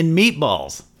Fink in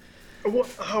Meatballs.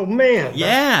 Oh man!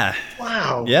 Yeah.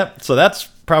 Wow. Yep. So that's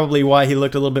probably why he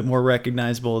looked a little bit more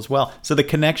recognizable as well. So the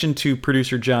connection to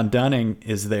producer John Dunning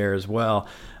is there as well.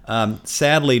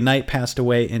 Sadly, Knight passed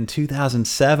away in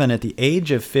 2007 at the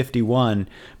age of 51,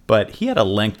 but he had a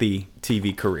lengthy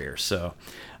TV career, so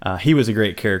he was a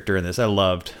great character in this. I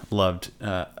loved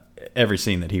every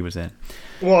scene that he was in.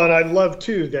 Well, and I love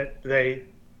too that they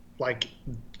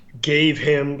gave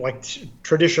him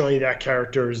traditionally that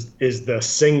character is the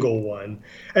single one,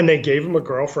 and they gave him a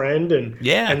girlfriend, and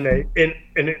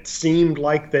it seemed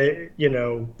like they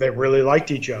really liked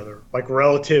each other, like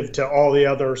relative to all the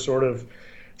other sort of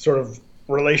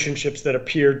relationships that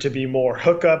appeared to be more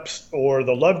hookups or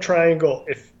the love triangle.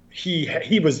 If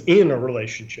he was in a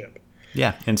relationship.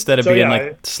 Yeah, instead of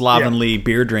being slovenly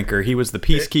beer drinker, he was the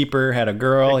peacekeeper, had a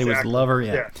girl, He was the lover.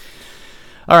 Yeah.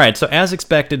 All right, so as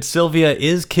expected, Sylvia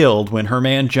is killed when her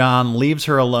man John leaves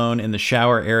her alone in the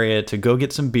shower area to go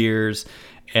get some beers.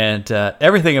 And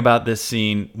everything about this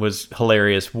scene was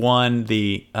hilarious. One,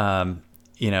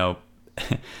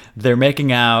 they're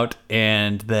making out,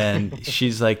 and then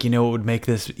she's like, what would make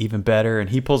this even better? And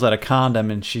he pulls out a condom,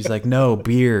 and she's like, "No,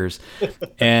 beers."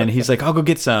 And he's like, "I'll go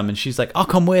get some." And she's like, "I'll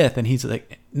come with." And he's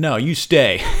like, "No, you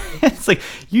stay." It's like,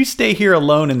 you stay here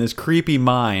alone in this creepy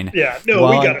mine. Yeah, no,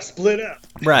 we got to split up.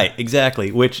 Right,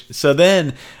 exactly. So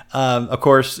then, of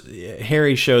course,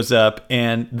 Harry shows up,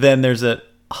 and then there's a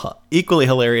equally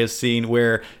hilarious scene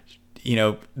where,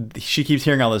 she keeps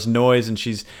hearing all this noise, and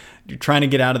she's trying to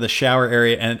get out of the shower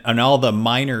area, and all the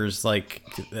miners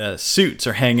suits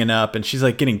are hanging up, and she's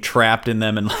getting trapped in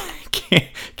them and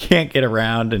can't get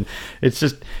around, and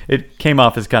it came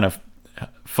off as kind of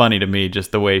funny to me,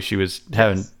 just the way she was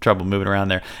having trouble moving around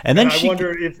there. And then I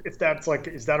wonder if that's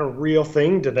is that a real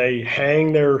thing? Do they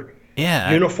hang their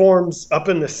uniforms up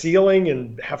in the ceiling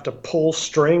and have to pull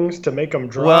strings to make them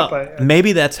drop? Well,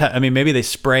 maybe that's how. I mean, maybe they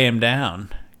spray them down.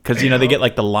 Because, they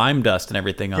get the lime dust and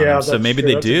everything on them. So maybe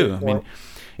they do. I mean,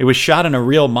 it was shot in a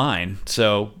real mine.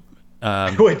 So,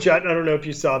 which I don't know if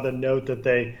you saw the note that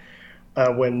they,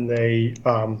 when they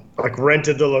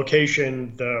rented the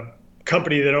location, the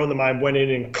company that owned the mine went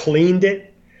in and cleaned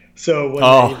it. So when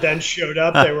they then showed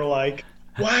up, they were like,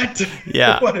 "What?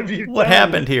 Yeah. What have you done? What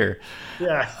happened here?"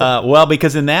 Yeah. Well,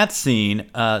 because in that scene,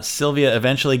 Sylvia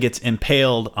eventually gets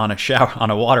impaled on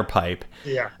a water pipe.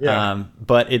 Yeah.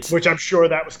 But which I'm sure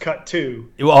that was cut too.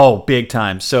 Oh, big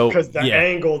time. So because the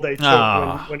angle they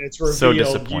took when it's revealed, so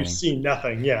disappointing. You see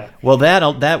nothing. Yeah. Well,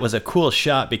 that was a cool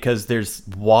shot because there's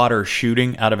water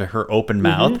shooting out of her open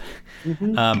mouth,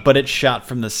 but it's shot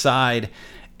from the side,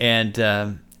 and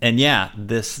the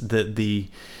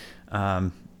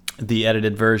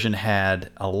edited version had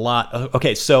a lot.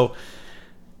 Okay, so.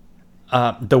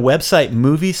 The website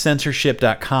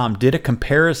moviecensorship.com did a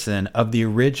comparison of the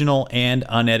original and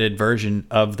unedited version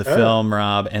of the film,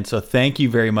 Rob, and so thank you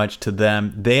very much to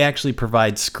them. They actually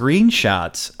provide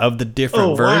screenshots of the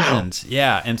different versions. Wow.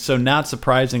 Yeah, and so not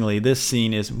surprisingly, this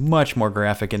scene is much more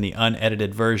graphic in the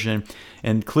unedited version,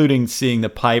 including seeing the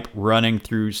pipe running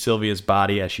through Sylvia's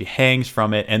body as she hangs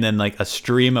from it, and then a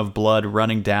stream of blood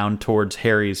running down towards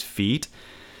Harry's feet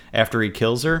after he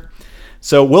kills her.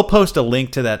 So we'll post a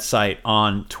link to that site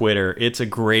on Twitter. It's a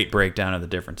great breakdown of the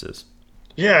differences.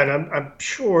 Yeah, and I'm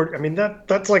sure,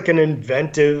 that's an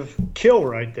inventive kill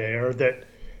right there that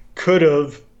could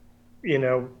have,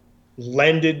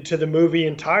 lended to the movie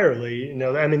entirely. You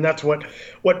know, I mean, that's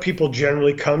what people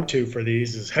generally come to for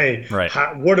these is, hey, Right.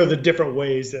 what are the different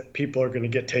ways that people are going to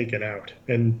get taken out?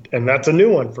 And that's a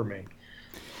new one for me.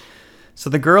 So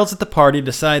the girls at the party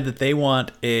decide that they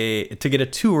want to get a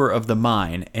tour of the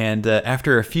mine, and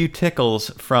after a few tickles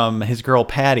from his girl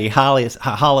Patty,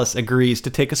 Hollis agrees to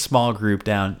take a small group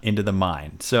down into the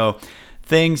mine. So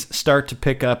things start to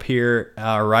pick up here.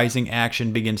 Rising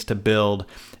action begins to build.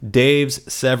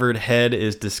 Dave's severed head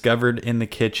is discovered in the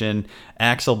kitchen.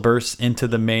 Axel bursts into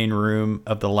the main room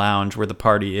of the lounge where the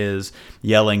party is,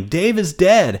 yelling, "Dave is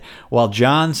dead!" while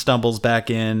John stumbles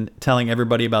back in, telling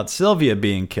everybody about Sylvia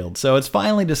being killed. So it's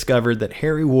finally discovered that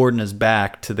Harry Warden is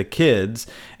back to the kids,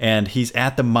 and he's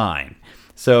at the mine.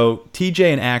 So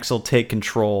TJ and Axel take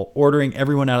control, ordering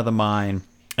everyone out of the mine,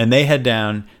 and they head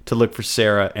down to look for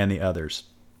Sarah and the others.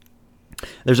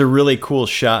 There's a really cool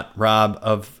shot, Rob,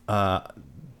 of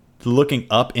looking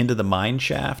up into the mine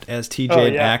shaft as TJ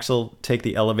and Axel take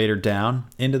the elevator down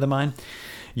into the mine.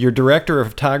 Your director of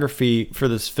photography for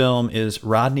this film is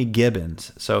Rodney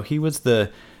Gibbons. So he was the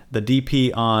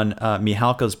DP on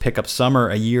Mihalka's Pickup Summer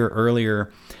a year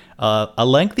earlier. A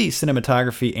lengthy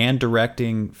cinematography and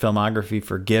directing filmography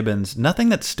for Gibbons. Nothing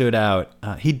that stood out.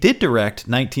 He did direct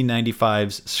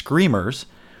 1995's Screamers,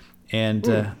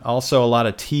 and also a lot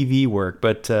of TV work.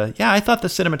 But I thought the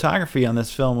cinematography on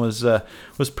this film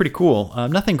was pretty cool.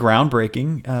 Nothing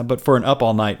groundbreaking, but for an up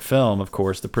all night film, of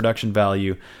course, the production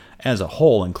value as a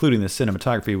whole, including the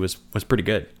cinematography, was pretty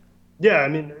good. Yeah, I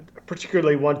mean,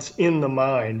 particularly once in the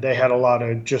mine, they had a lot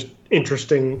of just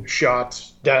interesting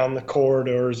shots down the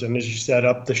corridors, and as you said,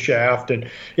 up the shaft,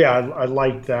 and I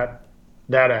liked that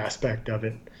aspect of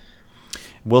it.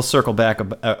 We'll circle back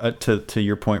to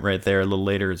your point right there a little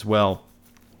later as well.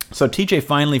 So TJ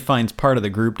finally finds part of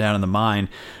the group down in the mine,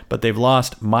 but they've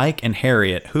lost Mike and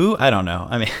Harriet, who, I don't know.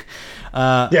 I mean,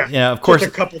 of course.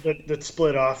 Just a couple that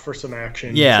split off for some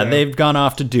action. Yeah, they've gone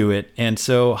off to do it. And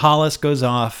so Hollis goes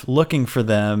off looking for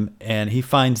them, and he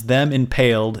finds them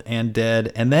impaled and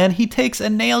dead. And then he takes a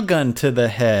nail gun to the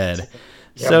head.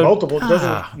 Yeah, so,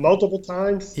 multiple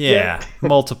times? Yeah,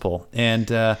 multiple.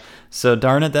 And so,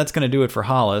 darn it, that's going to do it for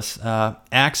Hollis.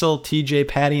 Axel, TJ,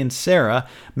 Patty, and Sarah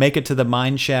make it to the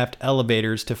mine shaft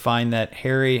elevators to find that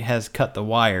Harry has cut the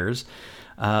wires.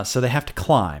 So they have to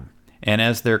climb. And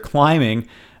as they're climbing,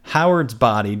 Howard's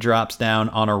body drops down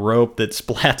on a rope that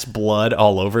splats blood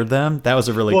all over them. That was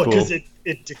a really cool... Well, because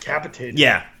it decapitated.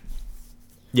 Yeah.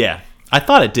 Yeah. I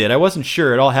thought it did. I wasn't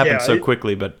sure. It all happened so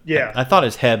quickly, but I thought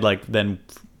his head then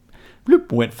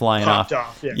bloop, went flying off.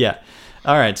 Yeah.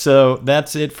 All right, so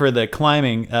that's it for the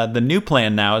climbing. The new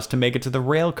plan now is to make it to the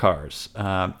rail cars.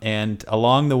 And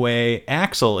along the way,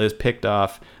 Axel is picked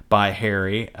off by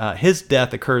Harry. His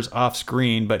death occurs off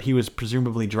screen, but he was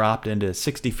presumably dropped into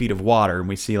 60 feet of water, and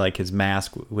we see his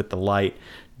mask with the light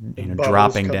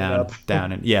dropping down,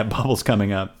 and bubbles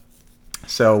coming up.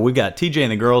 So we got TJ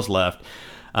and the girls left.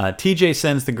 TJ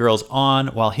sends the girls on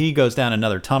while he goes down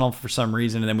another tunnel for some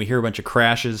reason, and then we hear a bunch of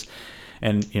crashes,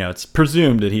 and it's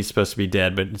presumed that he's supposed to be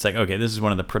dead, but it's okay, this is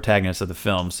one of the protagonists of the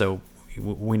film, so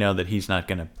we know that he's not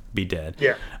going to be dead.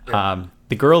 Yeah.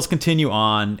 The girls continue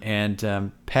on,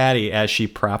 and Patty, as she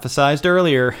prophesized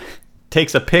earlier,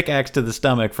 takes a pickaxe to the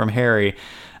stomach from Harry.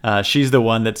 She's the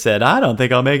one that said, "I don't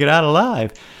think I'll make it out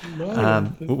alive,"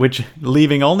 which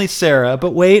leaving only Sarah.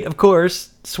 But wait, of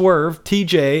course, swerve.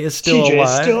 TJ is still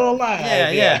alive. Still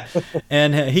alive. Yeah.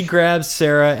 And he grabs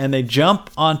Sarah, and they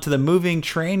jump onto the moving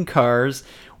train cars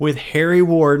with Harry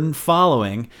Warden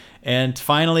following. And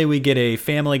finally, we get a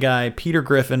Family Guy Peter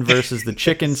Griffin versus the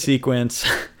chicken sequence.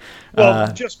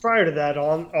 Well, just prior to that,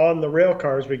 on the rail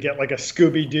cars, we get a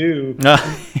Scooby-Doo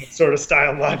sort of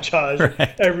style montage.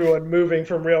 Right. Everyone moving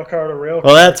from rail car to rail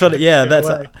car. Well, that's what. Yeah, that's.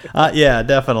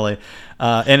 Definitely.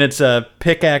 And it's a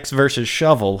pickaxe versus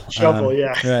shovel. Shovel,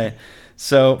 yeah. Right.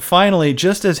 So finally,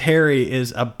 just as Harry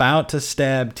is about to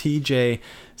stab TJ,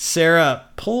 Sarah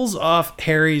pulls off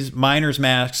Harry's miner's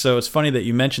mask. So it's funny that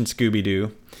you mentioned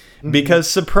Scooby-Doo, because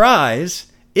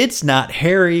surprise, it's not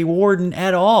Harry Warden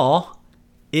at all.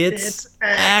 It's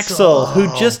Axel, who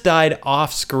just died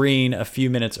off screen a few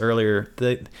minutes earlier.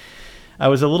 I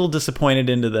was a little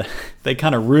disappointed they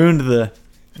kind of ruined the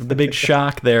big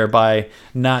shock there by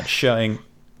not showing.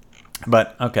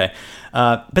 But okay.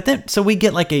 But then, so we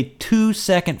get a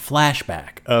 2-second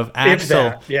flashback of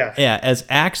Axel. As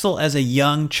Axel as a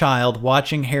young child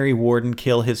watching Harry Warden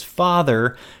kill his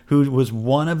father, who was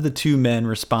one of the two men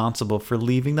responsible for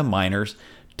leaving the miners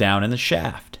down in the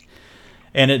shaft.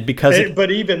 But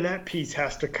even that piece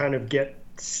has to kind of get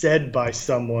said by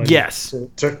someone. Yes.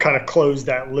 To kind of close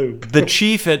that loop. The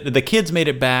chief the kids made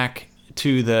it back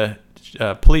to the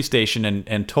police station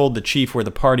and told the chief where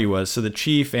the party was. So the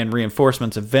chief and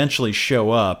reinforcements eventually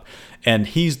show up, and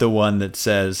he's the one that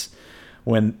says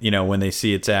when they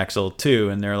see it's Axel too,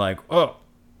 and they're like, oh,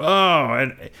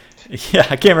 and yeah,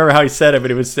 I can't remember how he said it,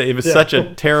 but it was such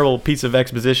a terrible piece of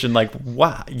exposition. Like,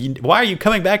 why are you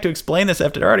coming back to explain this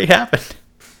after it already happened?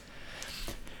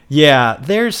 Yeah,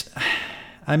 there's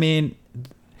a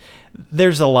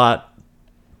lot.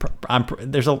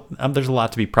 There's a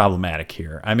lot to be problematic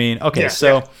here. I mean, okay,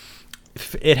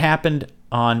 it happened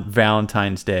on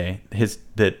Valentine's Day.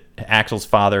 That Axel's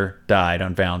father died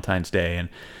on Valentine's Day, and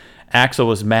Axel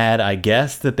was mad, I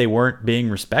guess, that they weren't being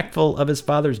respectful of his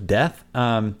father's death.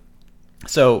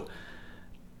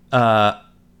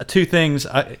 Two things.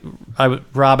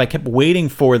 Rob, I kept waiting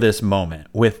for this moment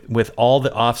with all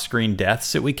the off-screen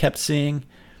deaths that we kept seeing.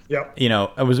 Yep.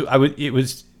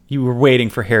 You were waiting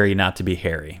for Harry not to be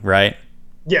Harry, right?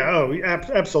 Yeah.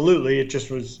 Absolutely. It just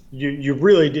was. You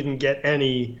really didn't get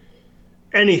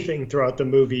anything throughout the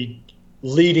movie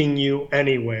leading you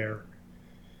anywhere.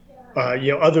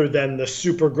 Other than the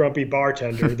super grumpy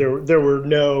bartender, there were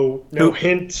no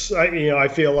hints. I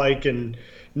feel like, and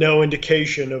no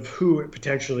indication of who it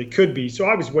potentially could be. So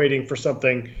I was waiting for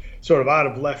something sort of out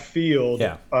of left field.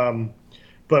 Yeah.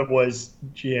 But was,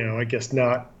 I guess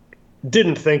not.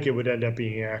 Didn't think it would end up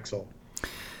being Axel.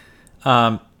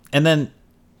 And then,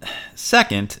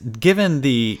 second, given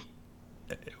the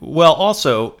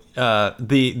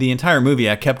entire movie,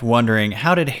 I kept wondering,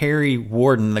 how did Harry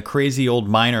Warden, the crazy old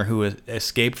miner who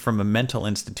escaped from a mental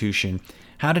institution,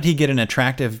 how did he get an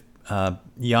attractive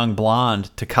young blonde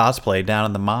to cosplay down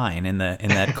in the mine in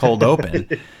that cold open?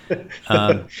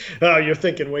 You're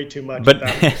thinking way too much.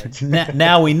 But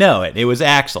now we know it. It was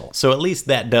Axel, so at least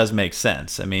that does make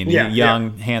sense. I mean,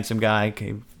 handsome guy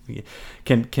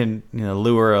can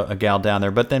lure a gal down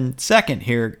there. But then second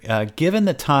here, given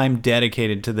the time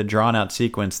dedicated to the drawn out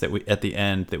sequence that we at the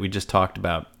end that we just talked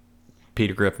about,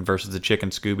 Peter Griffin versus the Chicken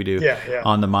Scooby-Doo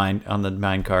on the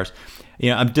mine cars.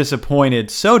 I'm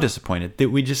so disappointed that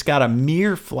we just got a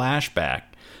mere flashback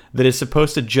that is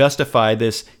supposed to justify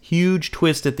this huge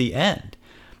twist at the end.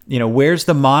 Where's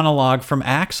the monologue from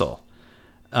Axel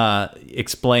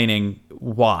explaining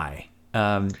why?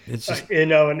 It's just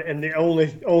and the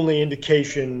only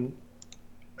indication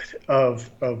of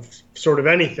sort of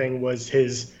anything was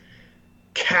his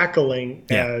cackling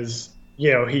as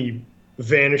he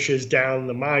vanishes down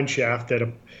the mine shaft. That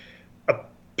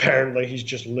apparently he's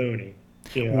just loony.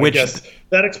 I guess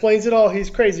that explains it all. He's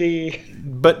crazy.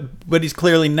 But he's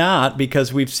clearly not,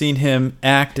 because we've seen him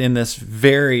act in this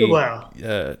very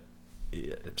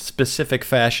specific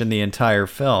fashion the entire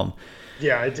film.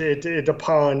 Yeah, it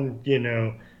upon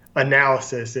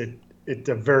analysis, it's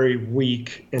a very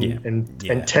weak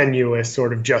and tenuous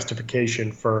sort of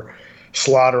justification for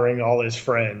slaughtering all his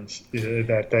friends.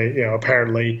 That they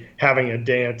apparently having a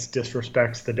dance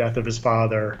disrespects the death of his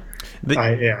father.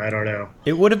 I don't know.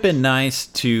 It would have been nice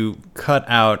to cut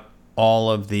out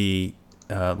all of the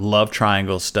love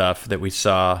triangle stuff that we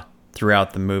saw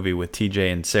throughout the movie with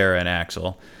TJ and Sarah and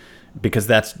Axel, because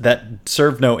that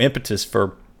served no impetus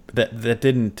for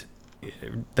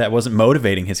that wasn't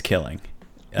motivating his killing.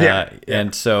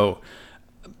 And so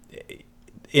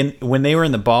when they were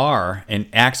in the bar and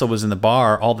Axel was in the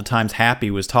bar, all the times Happy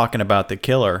was talking about the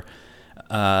killer,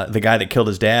 the guy that killed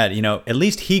his dad, at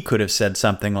least he could have said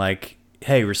something like,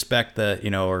 hey, respect the,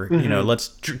 let's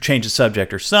change the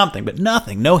subject or something, but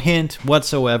nothing, no hint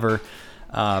whatsoever.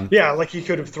 Like he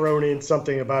could have thrown in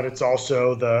something about it's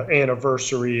also the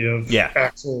anniversary of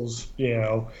Axel's,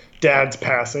 dad's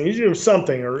passing,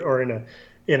 something, or in a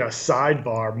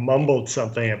sidebar mumbled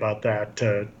something about that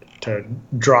to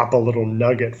drop a little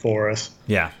nugget for us.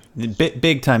 Yeah.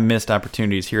 Big time missed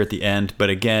opportunities here at the end, but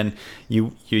again,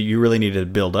 you really needed to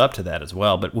build up to that as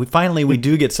well. But we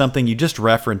do get something. You just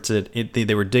referenced it.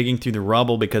 They were digging through the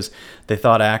rubble because they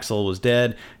thought Axel was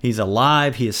dead. He's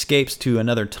alive. He escapes to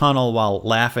another tunnel while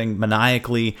laughing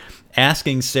maniacally,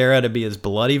 asking Sarah to be his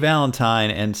bloody Valentine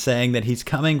and saying that he's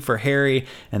coming for Harry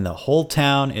and the whole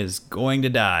town is going to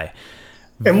die.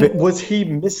 And was he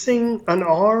missing an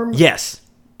arm? Yes.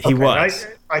 He was.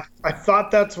 I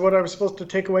thought that's what I was supposed to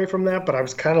take away from that, but I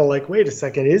was kind of like, wait a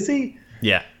second, is he?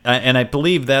 Yeah, and I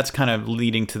believe that's kind of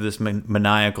leading to this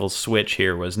maniacal switch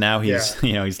here. Was now he's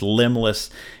he's limbless.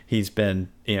 He's been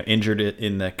injured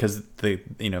because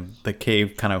the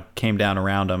cave kind of came down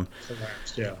around him.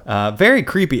 Yeah. Very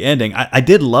creepy ending. I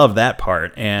did love that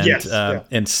part, and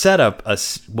and set up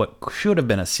what should have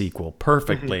been a sequel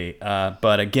perfectly. Mm-hmm.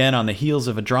 But again, on the heels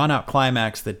of a drawn out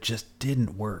climax that just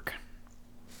didn't work.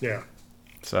 Yeah.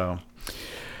 So,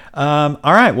 All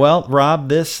right. Well, Rob,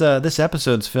 this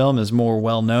episode's film is more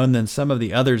well known than some of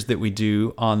the others that we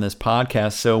do on this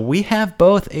podcast. So we have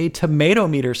both a tomato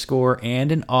meter score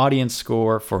and an audience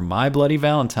score for My Bloody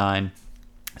Valentine.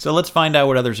 So let's find out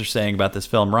what others are saying about this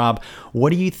film. Rob,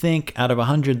 what do you think out of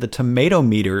 100 the tomato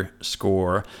meter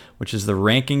score, which is the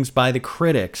rankings by the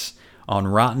critics on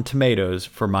Rotten Tomatoes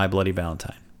for My Bloody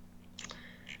Valentine?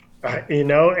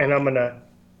 And I'm gonna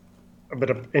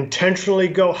intentionally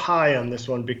go high on this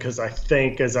one because I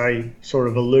think, as I sort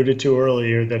of alluded to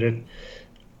earlier, that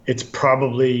it's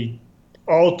probably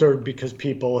altered because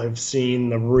people have seen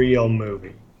the real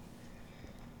movie.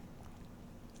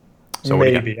 So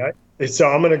maybe. So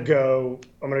I'm gonna go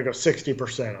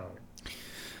 60% on it.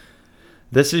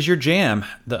 This is your jam,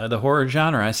 the horror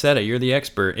genre. I said it. You're the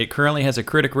expert. It currently has a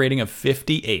critic rating of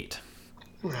 58.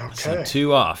 Okay. So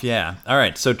 2 off, yeah. All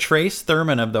right, so Trace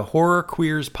Thurman of the Horror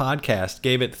Queers podcast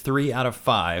gave it 3 out of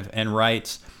 5 and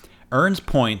writes, earns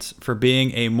points for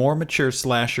being a more mature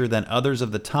slasher than others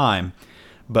of the time,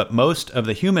 but most of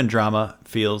the human drama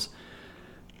feels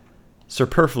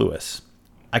superfluous.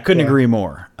 I couldn't agree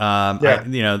more.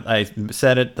 I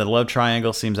said it, the love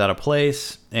triangle seems out of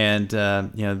place, and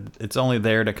it's only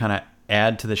there to kind of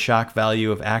add to the shock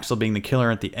value of Axel being the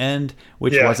killer at the end,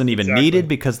 which wasn't even needed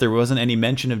because there wasn't any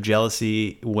mention of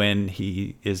jealousy when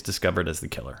he is discovered as the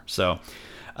killer. So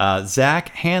Zach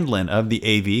Handlin of the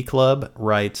AV Club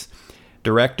writes,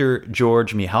 director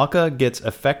George Mihalka gets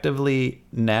effectively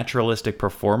naturalistic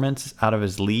performance out of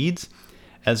his leads,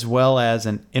 as well as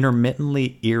an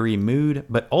intermittently eerie mood,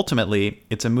 but ultimately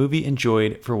it's a movie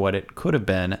enjoyed for what it could have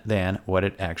been than what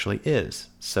it actually is.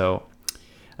 So,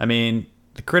 I mean,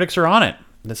 the critics are on it.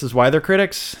 This is why they're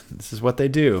critics. This is what they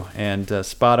do. And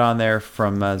spot on there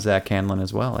from Zach Hanlon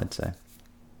as well, I'd say.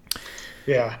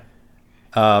 Yeah.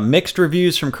 Mixed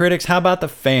reviews from critics. How about the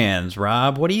fans,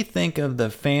 Rob? What do you think of the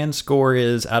fan score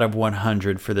is out of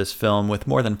 100 for this film with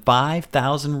more than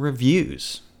 5,000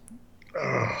 reviews?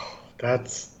 Oh,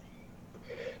 that's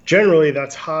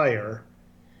higher.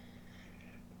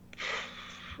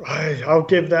 I'll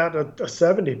give that a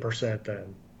 70%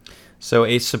 then. So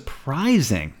a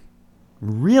surprising,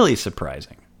 really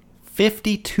surprising,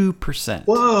 52%.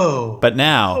 Whoa. But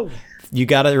now you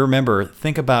got to remember,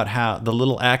 think about how the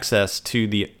little access to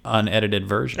the unedited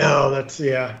version. Oh, I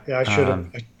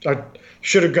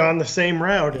should have gone the same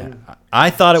route. And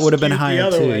I thought it would have been higher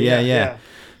too. Way. Yeah.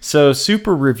 So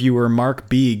super reviewer Mark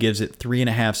B gives it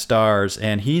 3.5 stars,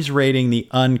 and he's rating the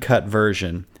uncut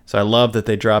version. So I love that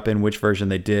they drop in which version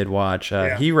they did watch.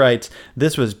 He writes,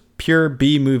 this was pure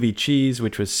B-movie cheese,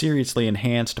 which was seriously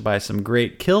enhanced by some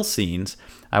great kill scenes.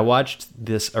 I watched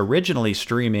this originally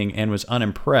streaming and was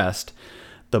unimpressed.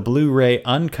 The Blu-ray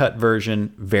uncut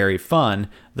version, very fun.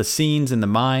 The scenes in the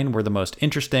mine were the most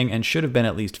interesting and should have been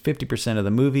at least 50% of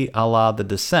the movie, a la The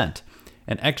Descent.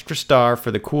 An extra star for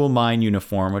the cool mine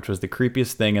uniform, which was the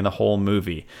creepiest thing in the whole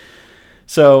movie.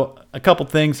 So, a couple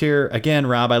things here. Again,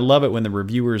 Rob, I love it when the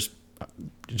reviewers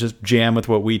just jam with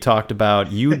what we talked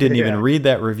about. You didn't even read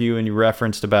that review, and you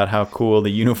referenced about how cool the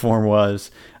uniform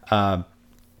was. And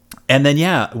then,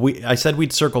 I said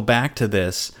we'd circle back to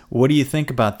this. What do you think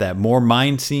about that? More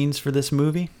mine scenes for this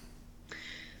movie?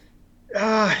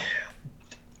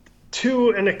 To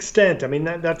an extent. I mean,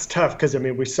 that's tough because, I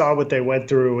mean, we saw what they went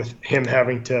through with him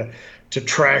having to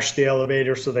trash the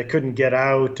elevator so they couldn't get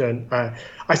out. And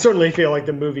I certainly feel like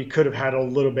the movie could have had a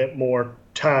little bit more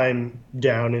time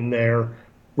down in there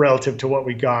relative to what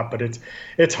we got, but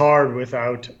it's hard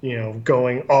without,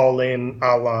 going all in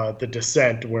a la The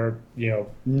Descent, where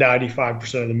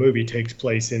 95% of the movie takes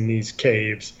place in these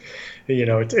caves.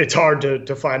 It's hard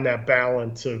to find that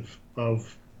balance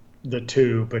of the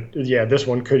two, but this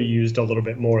one could have used a little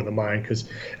bit more of the mine because,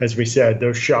 as we said,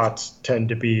 those shots tend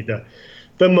to be the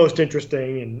most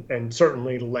interesting and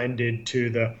certainly lended to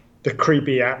the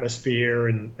creepy atmosphere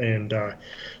and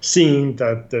seeing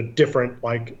the different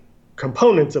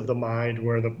components of the mine,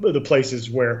 where the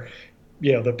places where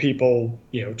the people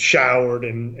showered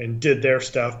and did their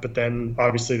stuff, but then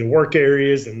obviously the work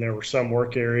areas, and there were some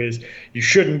work areas you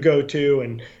shouldn't go to,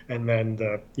 and then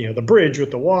the bridge with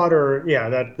the water,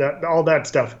 that all that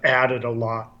stuff added a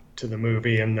lot to the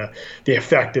movie and the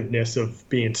effectiveness of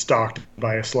being stalked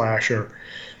by a slasher.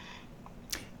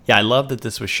 Yeah, I love that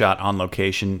this was shot on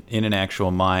location in an actual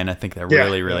mine. I think that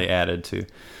really added to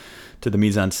the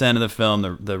mise-en-scène of the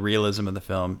film, the realism of the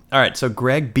film. All right, so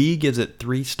Greg B gives it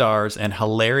 3 stars and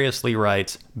hilariously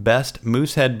writes, best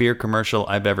Moosehead beer commercial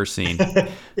I've ever seen.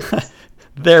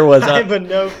 There was I have a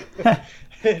note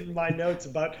in my notes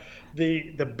about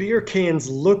the beer cans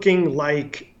looking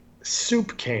like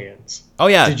soup cans. Oh,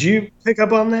 yeah. Did you pick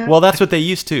up on that? Well, that's what they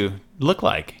used to look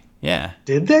like. Yeah.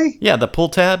 Did they? Yeah, the pull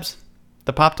tabs,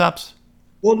 the pop tops.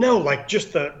 Well, no, like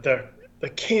just the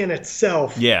can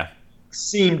itself. Yeah.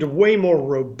 Seemed way more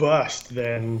robust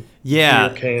than yeah.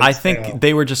 beer cans I think now.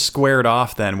 they were just squared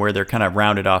off then, where they're kind of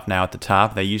rounded off now at the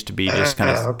top. They used to be just kind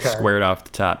of Okay. squared off the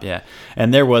top. Yeah,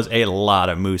 and there was a lot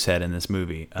of Moosehead in this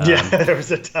movie. Yeah, there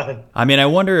was a ton. I mean, I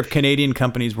wonder if Canadian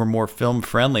companies were more film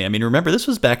friendly. I mean, remember, this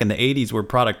was back in the 80s where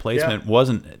product placement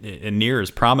wasn't near as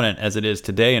prominent as it is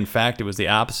today. In fact, it was the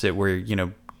opposite, where,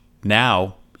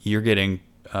 now you're getting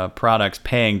products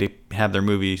paying to have their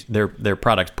movies, their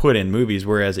products put in movies,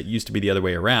 whereas it used to be the other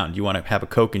way around. You want to have a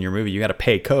Coke in your movie, you got to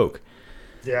pay Coke.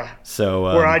 Yeah. So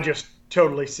where I just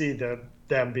totally see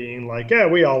them being like, yeah,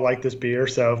 we all like this beer,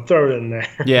 so throw it in there.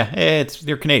 yeah,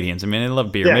 they're Canadians. I mean, they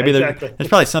love beer. Yeah, Maybe exactly. there's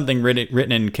probably something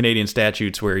written in Canadian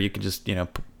statutes where you could just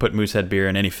put Moosehead beer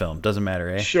in any film. Doesn't matter,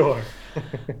 eh? Sure.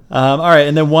 All right,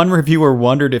 and then one reviewer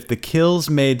wondered if the kills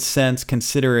made sense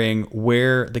considering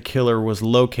where the killer was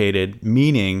located,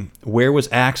 meaning where was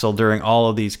Axel during all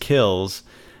of these kills?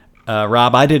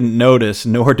 Rob, I didn't notice,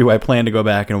 nor do I plan to go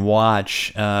back and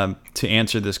watch to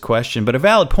answer this question, but a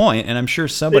valid point, and I'm sure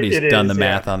somebody's done the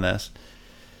math on this.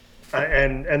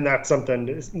 And that's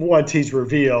something, once he's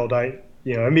revealed, I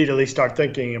immediately start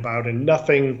thinking about, and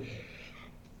nothing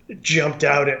jumped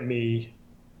out at me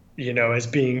as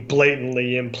being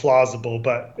blatantly implausible,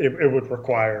 but it would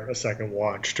require a second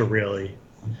watch to really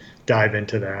dive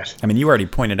into that. I mean, you already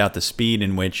pointed out the speed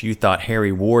in which you thought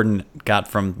Harry Warden got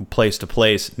from place to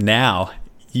place. Now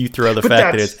you throw the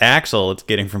fact that it's Axel, it's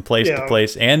getting from place to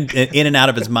place and in and out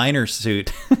of his miner's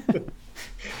suit.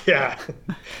 Yeah.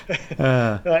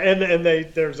 And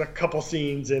there's a couple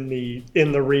scenes in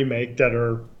the remake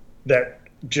that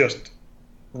just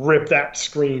rip that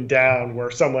screen down, where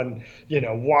someone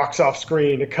walks off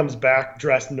screen and comes back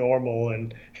dressed normal,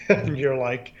 and you're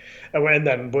like, and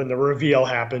then when the reveal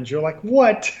happens, you're like,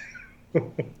 what?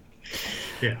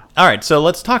 Yeah. All right, so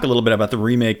let's talk a little bit about the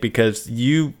remake, because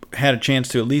you had a chance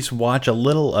to at least watch a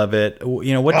little of it. I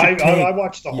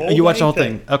watched the whole. You watched the whole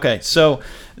thing. Okay, so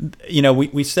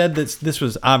we said that this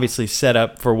was obviously set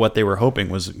up for what they were hoping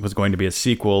was going to be a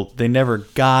sequel. They never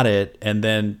got it, and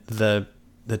then the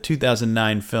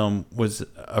 2009 film was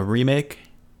a remake,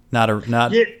 not.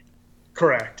 Yeah,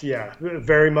 correct. Yeah,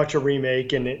 very much a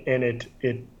remake, and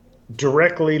it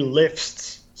directly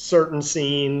lifts certain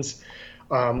scenes.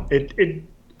 It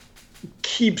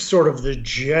keeps sort of the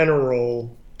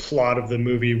general plot of the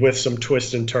movie with some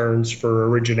twists and turns for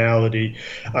originality.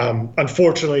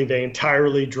 Unfortunately, they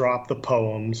entirely drop the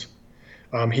poems.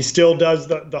 He still does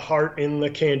the heart in the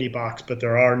candy box, but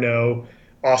there are no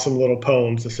awesome little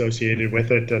poems associated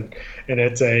with it, and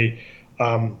it's a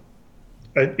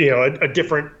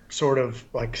different sort of,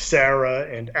 like, Sarah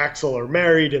and Axel are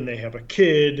married and they have a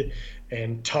kid,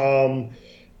 and Tom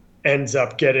ends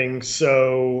up getting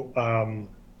so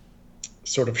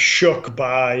sort of shook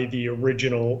by the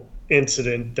original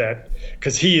incident that,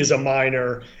 because he is a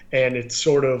miner, and it's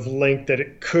sort of linked that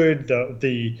it could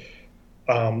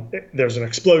there's an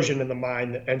explosion in the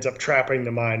mine that ends up trapping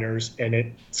the miners, and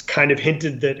it's kind of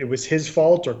hinted that it was his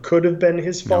fault or could have been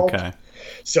his fault. Okay.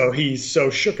 So he's so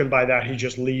shooken by that, he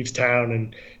just leaves town,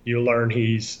 and you learn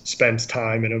he spends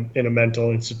time in a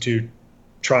mental institute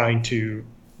trying to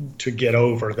get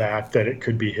over that it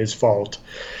could be his fault.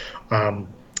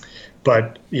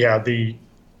 But yeah,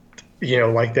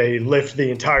 like, they lift the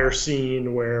entire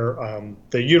scene where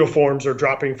the uniforms are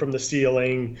dropping from the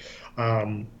ceiling,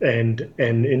 and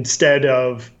instead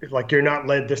of, like, you're not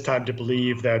led this time to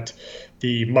believe that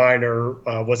the miner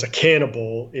was a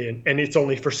cannibal, and it's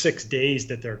only for 6 days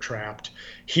that they're trapped.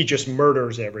 He just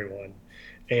murders everyone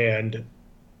and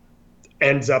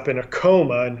ends up in a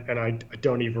coma, and I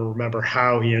don't even remember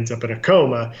how he ends up in a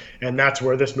coma, and that's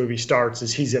where this movie starts,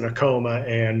 is he's in a coma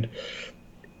and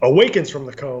awakens from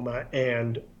the coma,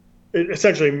 and it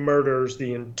essentially murders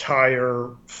the entire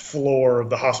floor of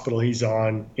the hospital he's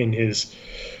on in his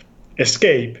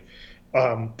escape,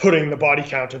 putting the body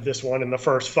count of this one in the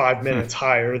first 5 minutes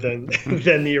higher than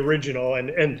the original.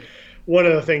 And one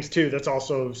of the things, too, that's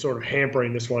also sort of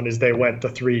hampering this one is they went the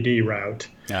 3D route,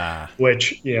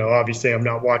 which, obviously I'm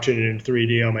not watching it in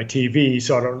 3D on my TV,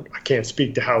 so I can't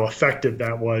speak to how effective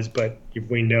that was, but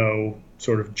we know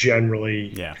sort of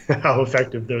generally how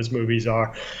effective those movies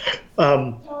are.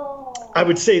 I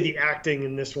would say the acting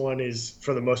in this one is,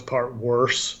 for the most part,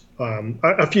 worse.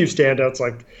 A few standouts,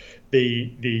 like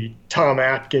the Tom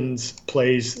Atkins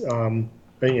plays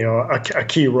a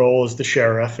key role as the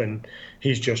sheriff, and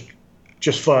he's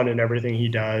just fun in everything he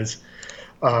does.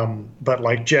 But,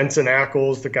 like, Jensen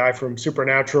Ackles, the guy from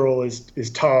Supernatural,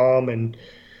 is Tom, and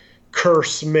Kerr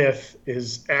Smith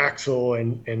is Axel,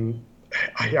 and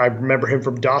I remember him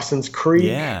from Dawson's Creek.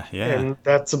 Yeah. And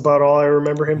that's about all I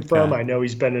remember him from. Okay. I know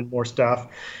he's been in more stuff.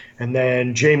 And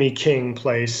then Jamie King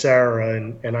plays Sarah,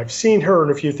 and I've seen her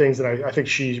in a few things, and I think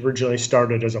she originally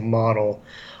started as a model.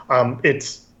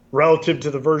 It's relative to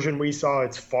the version we saw,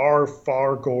 it's far,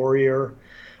 far gorier,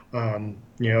 and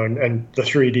the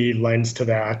 3D lends to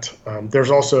that.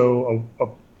 There's also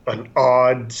an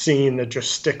odd scene that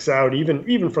just sticks out,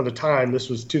 even for the time. This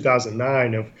was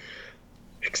 2009, of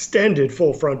extended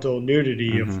full frontal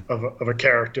nudity of a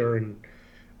character, and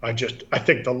I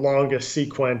think the longest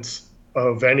sequence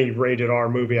of any rated R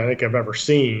movie I think I've ever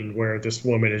seen, where this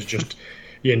woman is just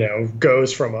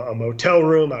goes from a motel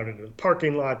room out into the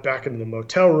parking lot, back into the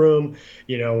motel room,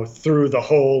 through the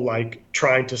whole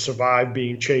trying to survive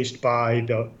being chased by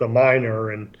the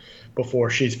minor, and before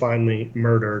she's finally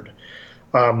murdered.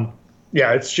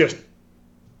 It's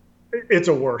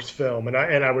a worse film, and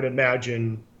I would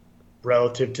imagine,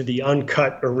 relative to the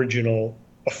uncut original,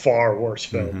 a far worse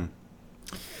film.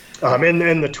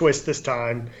 And the twist this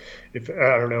time, I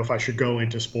don't know if I should go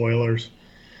into spoilers,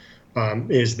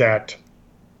 is that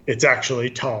it's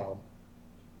actually Tom.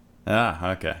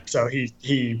 Ah, okay. So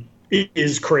he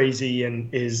is crazy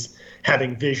and is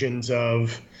having visions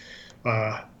of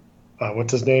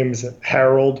what's his name? Is it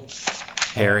Harold?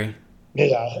 Harry.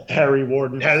 Yeah, Harry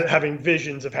Warden, having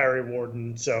visions of Harry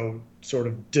Warden, so sort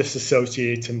of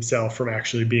disassociates himself from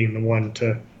actually being the one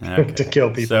to kill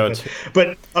people.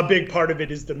 But a big part of it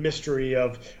is the mystery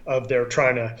of they're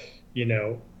trying to,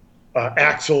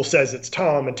 Axel says it's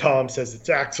Tom, and Tom says it's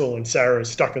Axel, and Sarah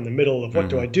is stuck in the middle of what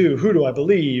do I do? Who do I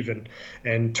believe?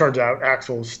 And turns out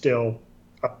Axel's still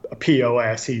a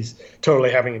POS. He's totally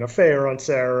having an affair on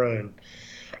Sarah, and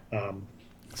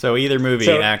so either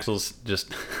movie, Axel's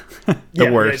just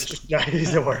the worst.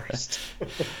 He's the worst.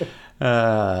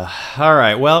 All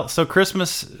right. Well, so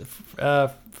Christmas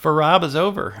for Rob is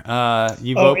over. And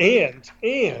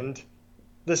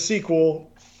the sequel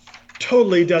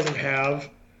totally doesn't have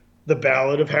the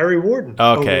Ballad of Harry Warden.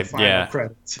 Okay, final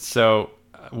credits. So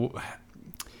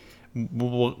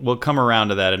we'll come around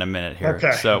to that in a minute here.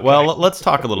 Okay. So let's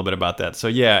talk a little bit about that. So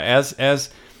as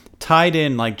tied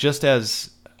in, just as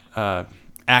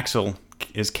Axel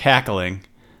is cackling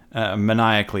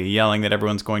maniacally, yelling that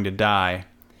everyone's going to die,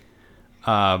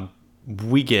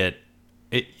 we get,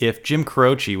 if Jim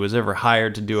Croce was ever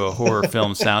hired to do a horror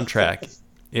film soundtrack,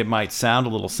 it might sound a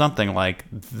little something like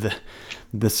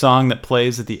the song that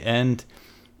plays at the end.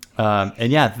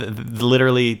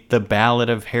 Literally, the Ballad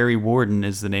of Harry Warden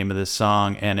is the name of this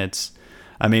song,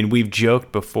 and we've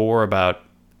joked before about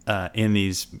in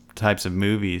these types of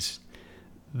movies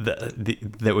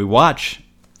that we watch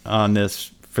on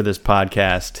for this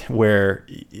podcast, where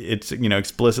it's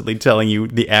explicitly telling you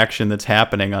the action that's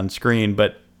happening on screen,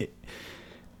 but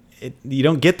you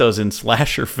don't get those in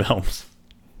slasher films.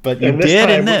 But you did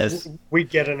in this. We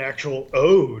get an actual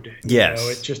ode. Yes.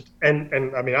 It just and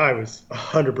I was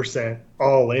 100%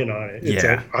 all in on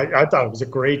it. I thought it was a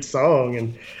great song,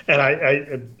 and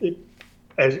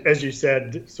as you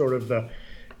said, sort of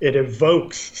it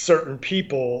evokes certain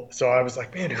people. So I was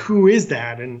like, man, who is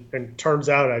that? And turns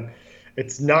out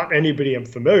it's not anybody I'm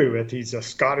familiar with. He's a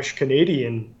Scottish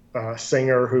Canadian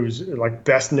singer who's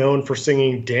best known for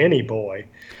singing Danny Boy.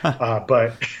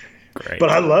 But great. But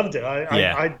I loved it.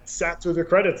 I sat through the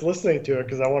credits listening to it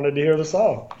because I wanted to hear the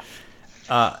song.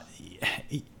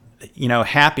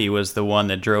 Happy was the one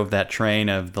that drove that train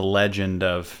of the legend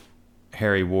of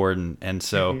Harry Warden, and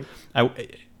so I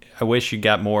wish you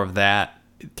got more of that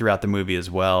throughout the movie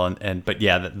as well. But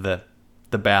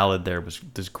the ballad there was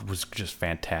just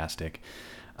fantastic.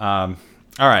 All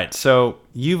right, so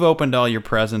you've opened all your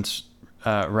presents,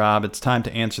 Rob. It's time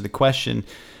to answer the question: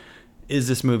 is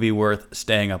this movie worth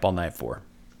staying up all night for?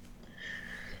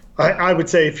 I would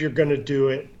say if you're going to do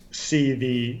it, see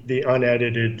the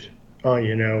unedited,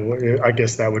 I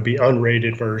guess that would be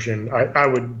unrated version. I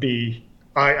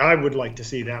would like to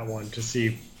see that one to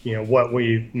see, what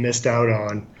we missed out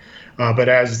on. But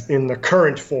as in the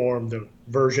current form, the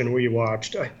version we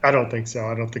watched, I don't think so.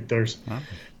 I don't think there's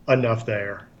enough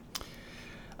there.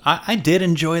 I did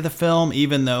enjoy the film,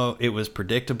 even though it was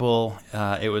predictable.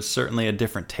 It was certainly a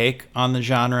different take on the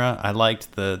genre. I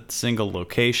liked the single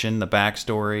location, the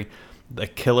backstory. The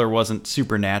killer wasn't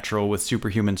supernatural with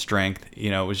superhuman strength.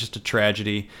 It was just a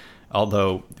tragedy,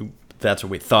 although that's what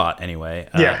we thought anyway.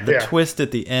 The twist at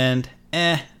the end,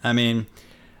 I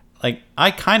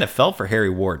kind of felt for Harry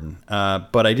Warden,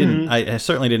 but I didn't. I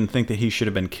certainly didn't think that he should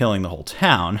have been killing the whole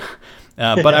town.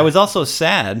 But I was also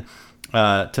sad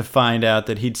to find out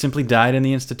that he'd simply died in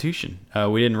the institution.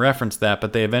 We didn't reference that,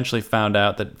 but they eventually found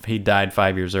out that he died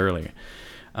 5 years earlier.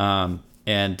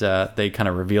 And they kind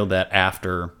of revealed that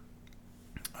after,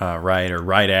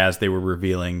 right as they were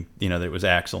revealing, that it was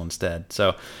Axel instead.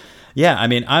 So, yeah, I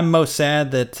mean, I'm most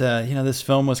sad that, this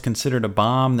film was considered a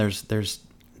bomb. There's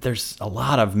a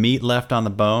lot of meat left on the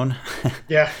bone.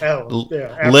 Yeah,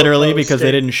 literally, because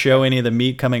they didn't show any of the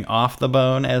meat coming off the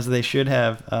bone as they should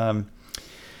have.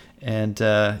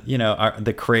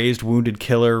 The crazed wounded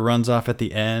killer runs off at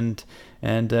the end,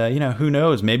 and who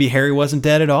knows? Maybe Harry wasn't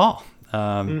dead at all.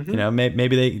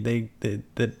 Maybe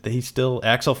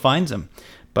Axel finds him,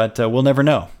 but we'll never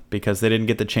know because they didn't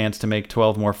get the chance to make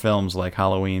 12 more films like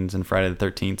Halloween's and Friday the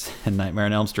 13th and Nightmare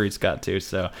on Elm Street's got to.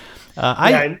 So,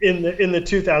 in the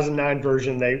 2009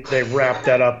 version, they wrapped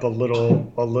that up a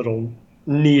little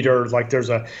neater. Like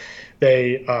the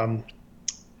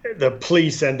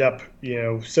police end up,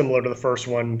 similar to the first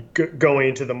one, going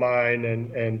into the mine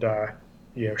and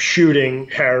shooting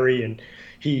Harry, and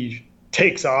he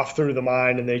takes off through the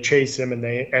mine, and they chase him, and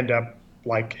they end up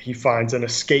he finds an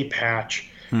escape hatch,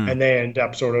 and they end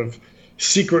up sort of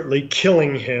secretly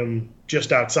killing him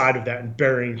just outside of that and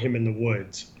burying him in the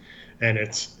woods. And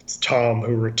it's Tom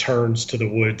who returns to the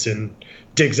woods and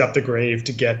digs up the grave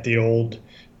to get the old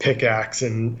pickaxe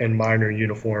and miner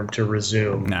uniform to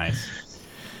resume. Nice.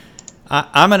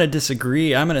 I'm going to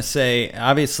disagree. I'm going to say,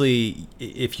 obviously,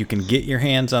 if you can get your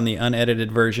hands on the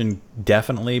unedited version,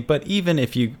 definitely. But even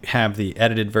if you have the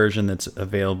edited version that's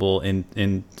available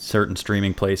in certain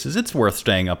streaming places, it's worth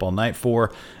staying up all night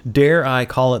for. Dare I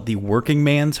call it the working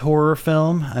man's horror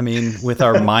film? I mean, with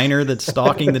our miner that's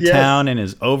stalking the town in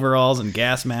his overalls and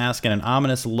gas mask and an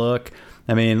ominous look.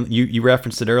 I mean, you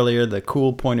referenced it earlier, the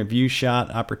cool point of view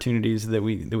shot opportunities that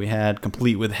we had,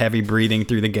 complete with heavy breathing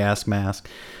through the gas mask.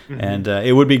 Mm-hmm. And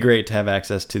it would be great to have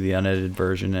access to the unedited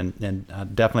version, and I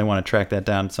definitely want to track that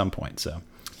down at some point. So,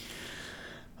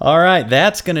 all right,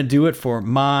 that's going to do it for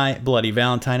My Bloody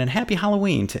Valentine, and happy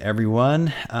Halloween to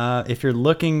everyone. If you're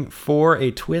looking for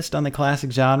a twist on the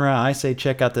classic genre, I say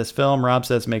check out this film. Rob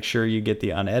says make sure you get the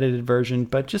unedited version,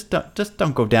 but just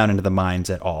don't go down into the mines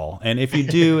at all. And if you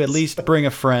do, at least bring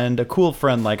a friend, a cool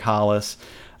friend like Hollis.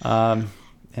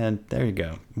 And there you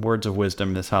go. Words of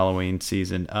wisdom this Halloween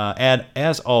season.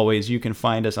 As always, you can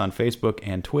find us on Facebook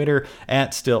and Twitter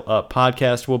at Still Up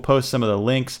Podcast. We'll post some of the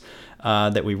links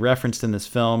that we referenced in this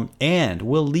film, and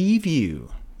we'll leave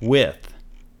you with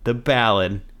the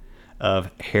ballad of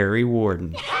Harry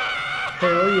Warden.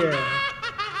 Hell yeah.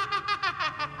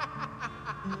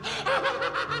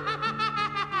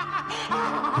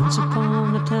 Once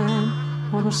upon a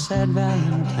time, on a sad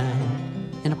Valentine,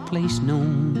 in a place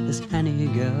known as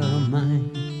Hanniger Mine,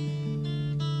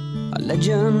 a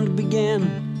legend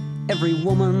began. Every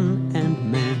woman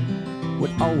and man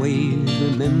would always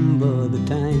remember the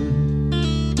time,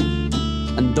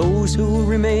 and those who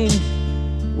remained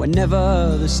were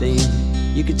never the same.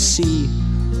 You could see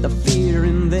the fear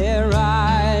in their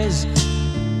eyes.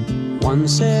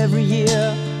 Once every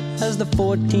year, as the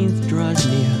 14th draws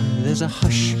near, there's a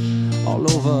hush all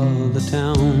over the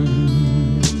town.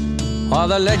 Or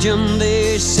the legend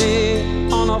they say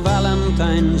on a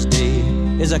Valentine's Day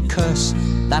is a curse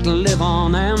that'll live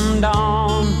on and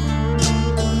on,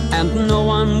 and no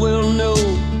one will know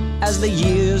as the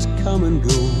years come and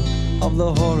go of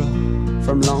the horror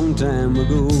from long time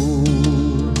ago.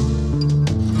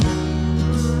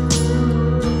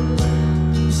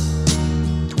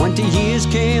 "20 years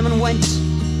came and went,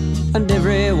 and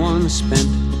everyone spent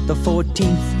the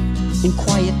 14th in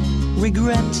quiet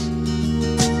regret.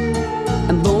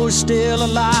 And those still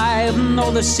alive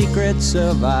know the secret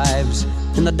survives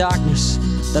in the darkness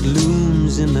that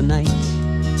looms in the night.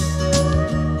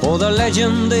 For the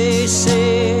legend they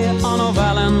say on a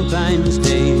Valentine's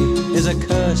Day is a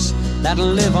curse that'll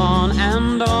live on,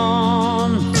 and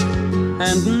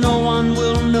no one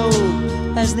will know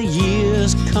as the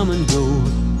years come and go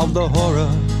of the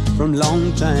horror from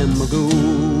long time ago.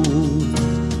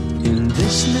 In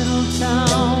this little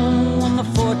town, when the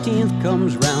 14th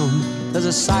comes round, there's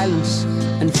a silence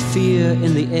and fear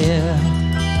in the air.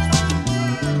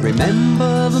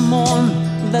 Remember the morn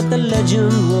that the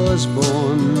legend was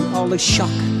born, all the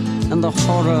shock and the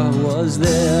horror was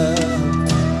there.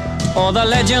 Or the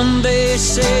legend they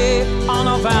say on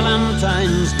a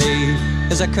Valentine's Day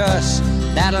is a curse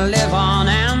that'll live on,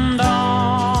 and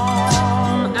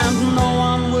no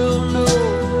one will know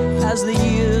as the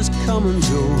years come and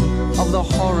go of the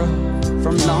horror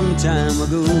from long time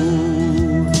ago.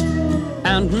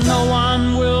 And no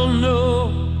one will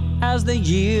know as the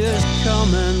years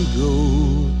come and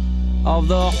go of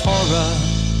the horror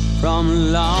from a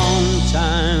long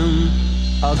time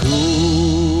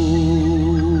ago.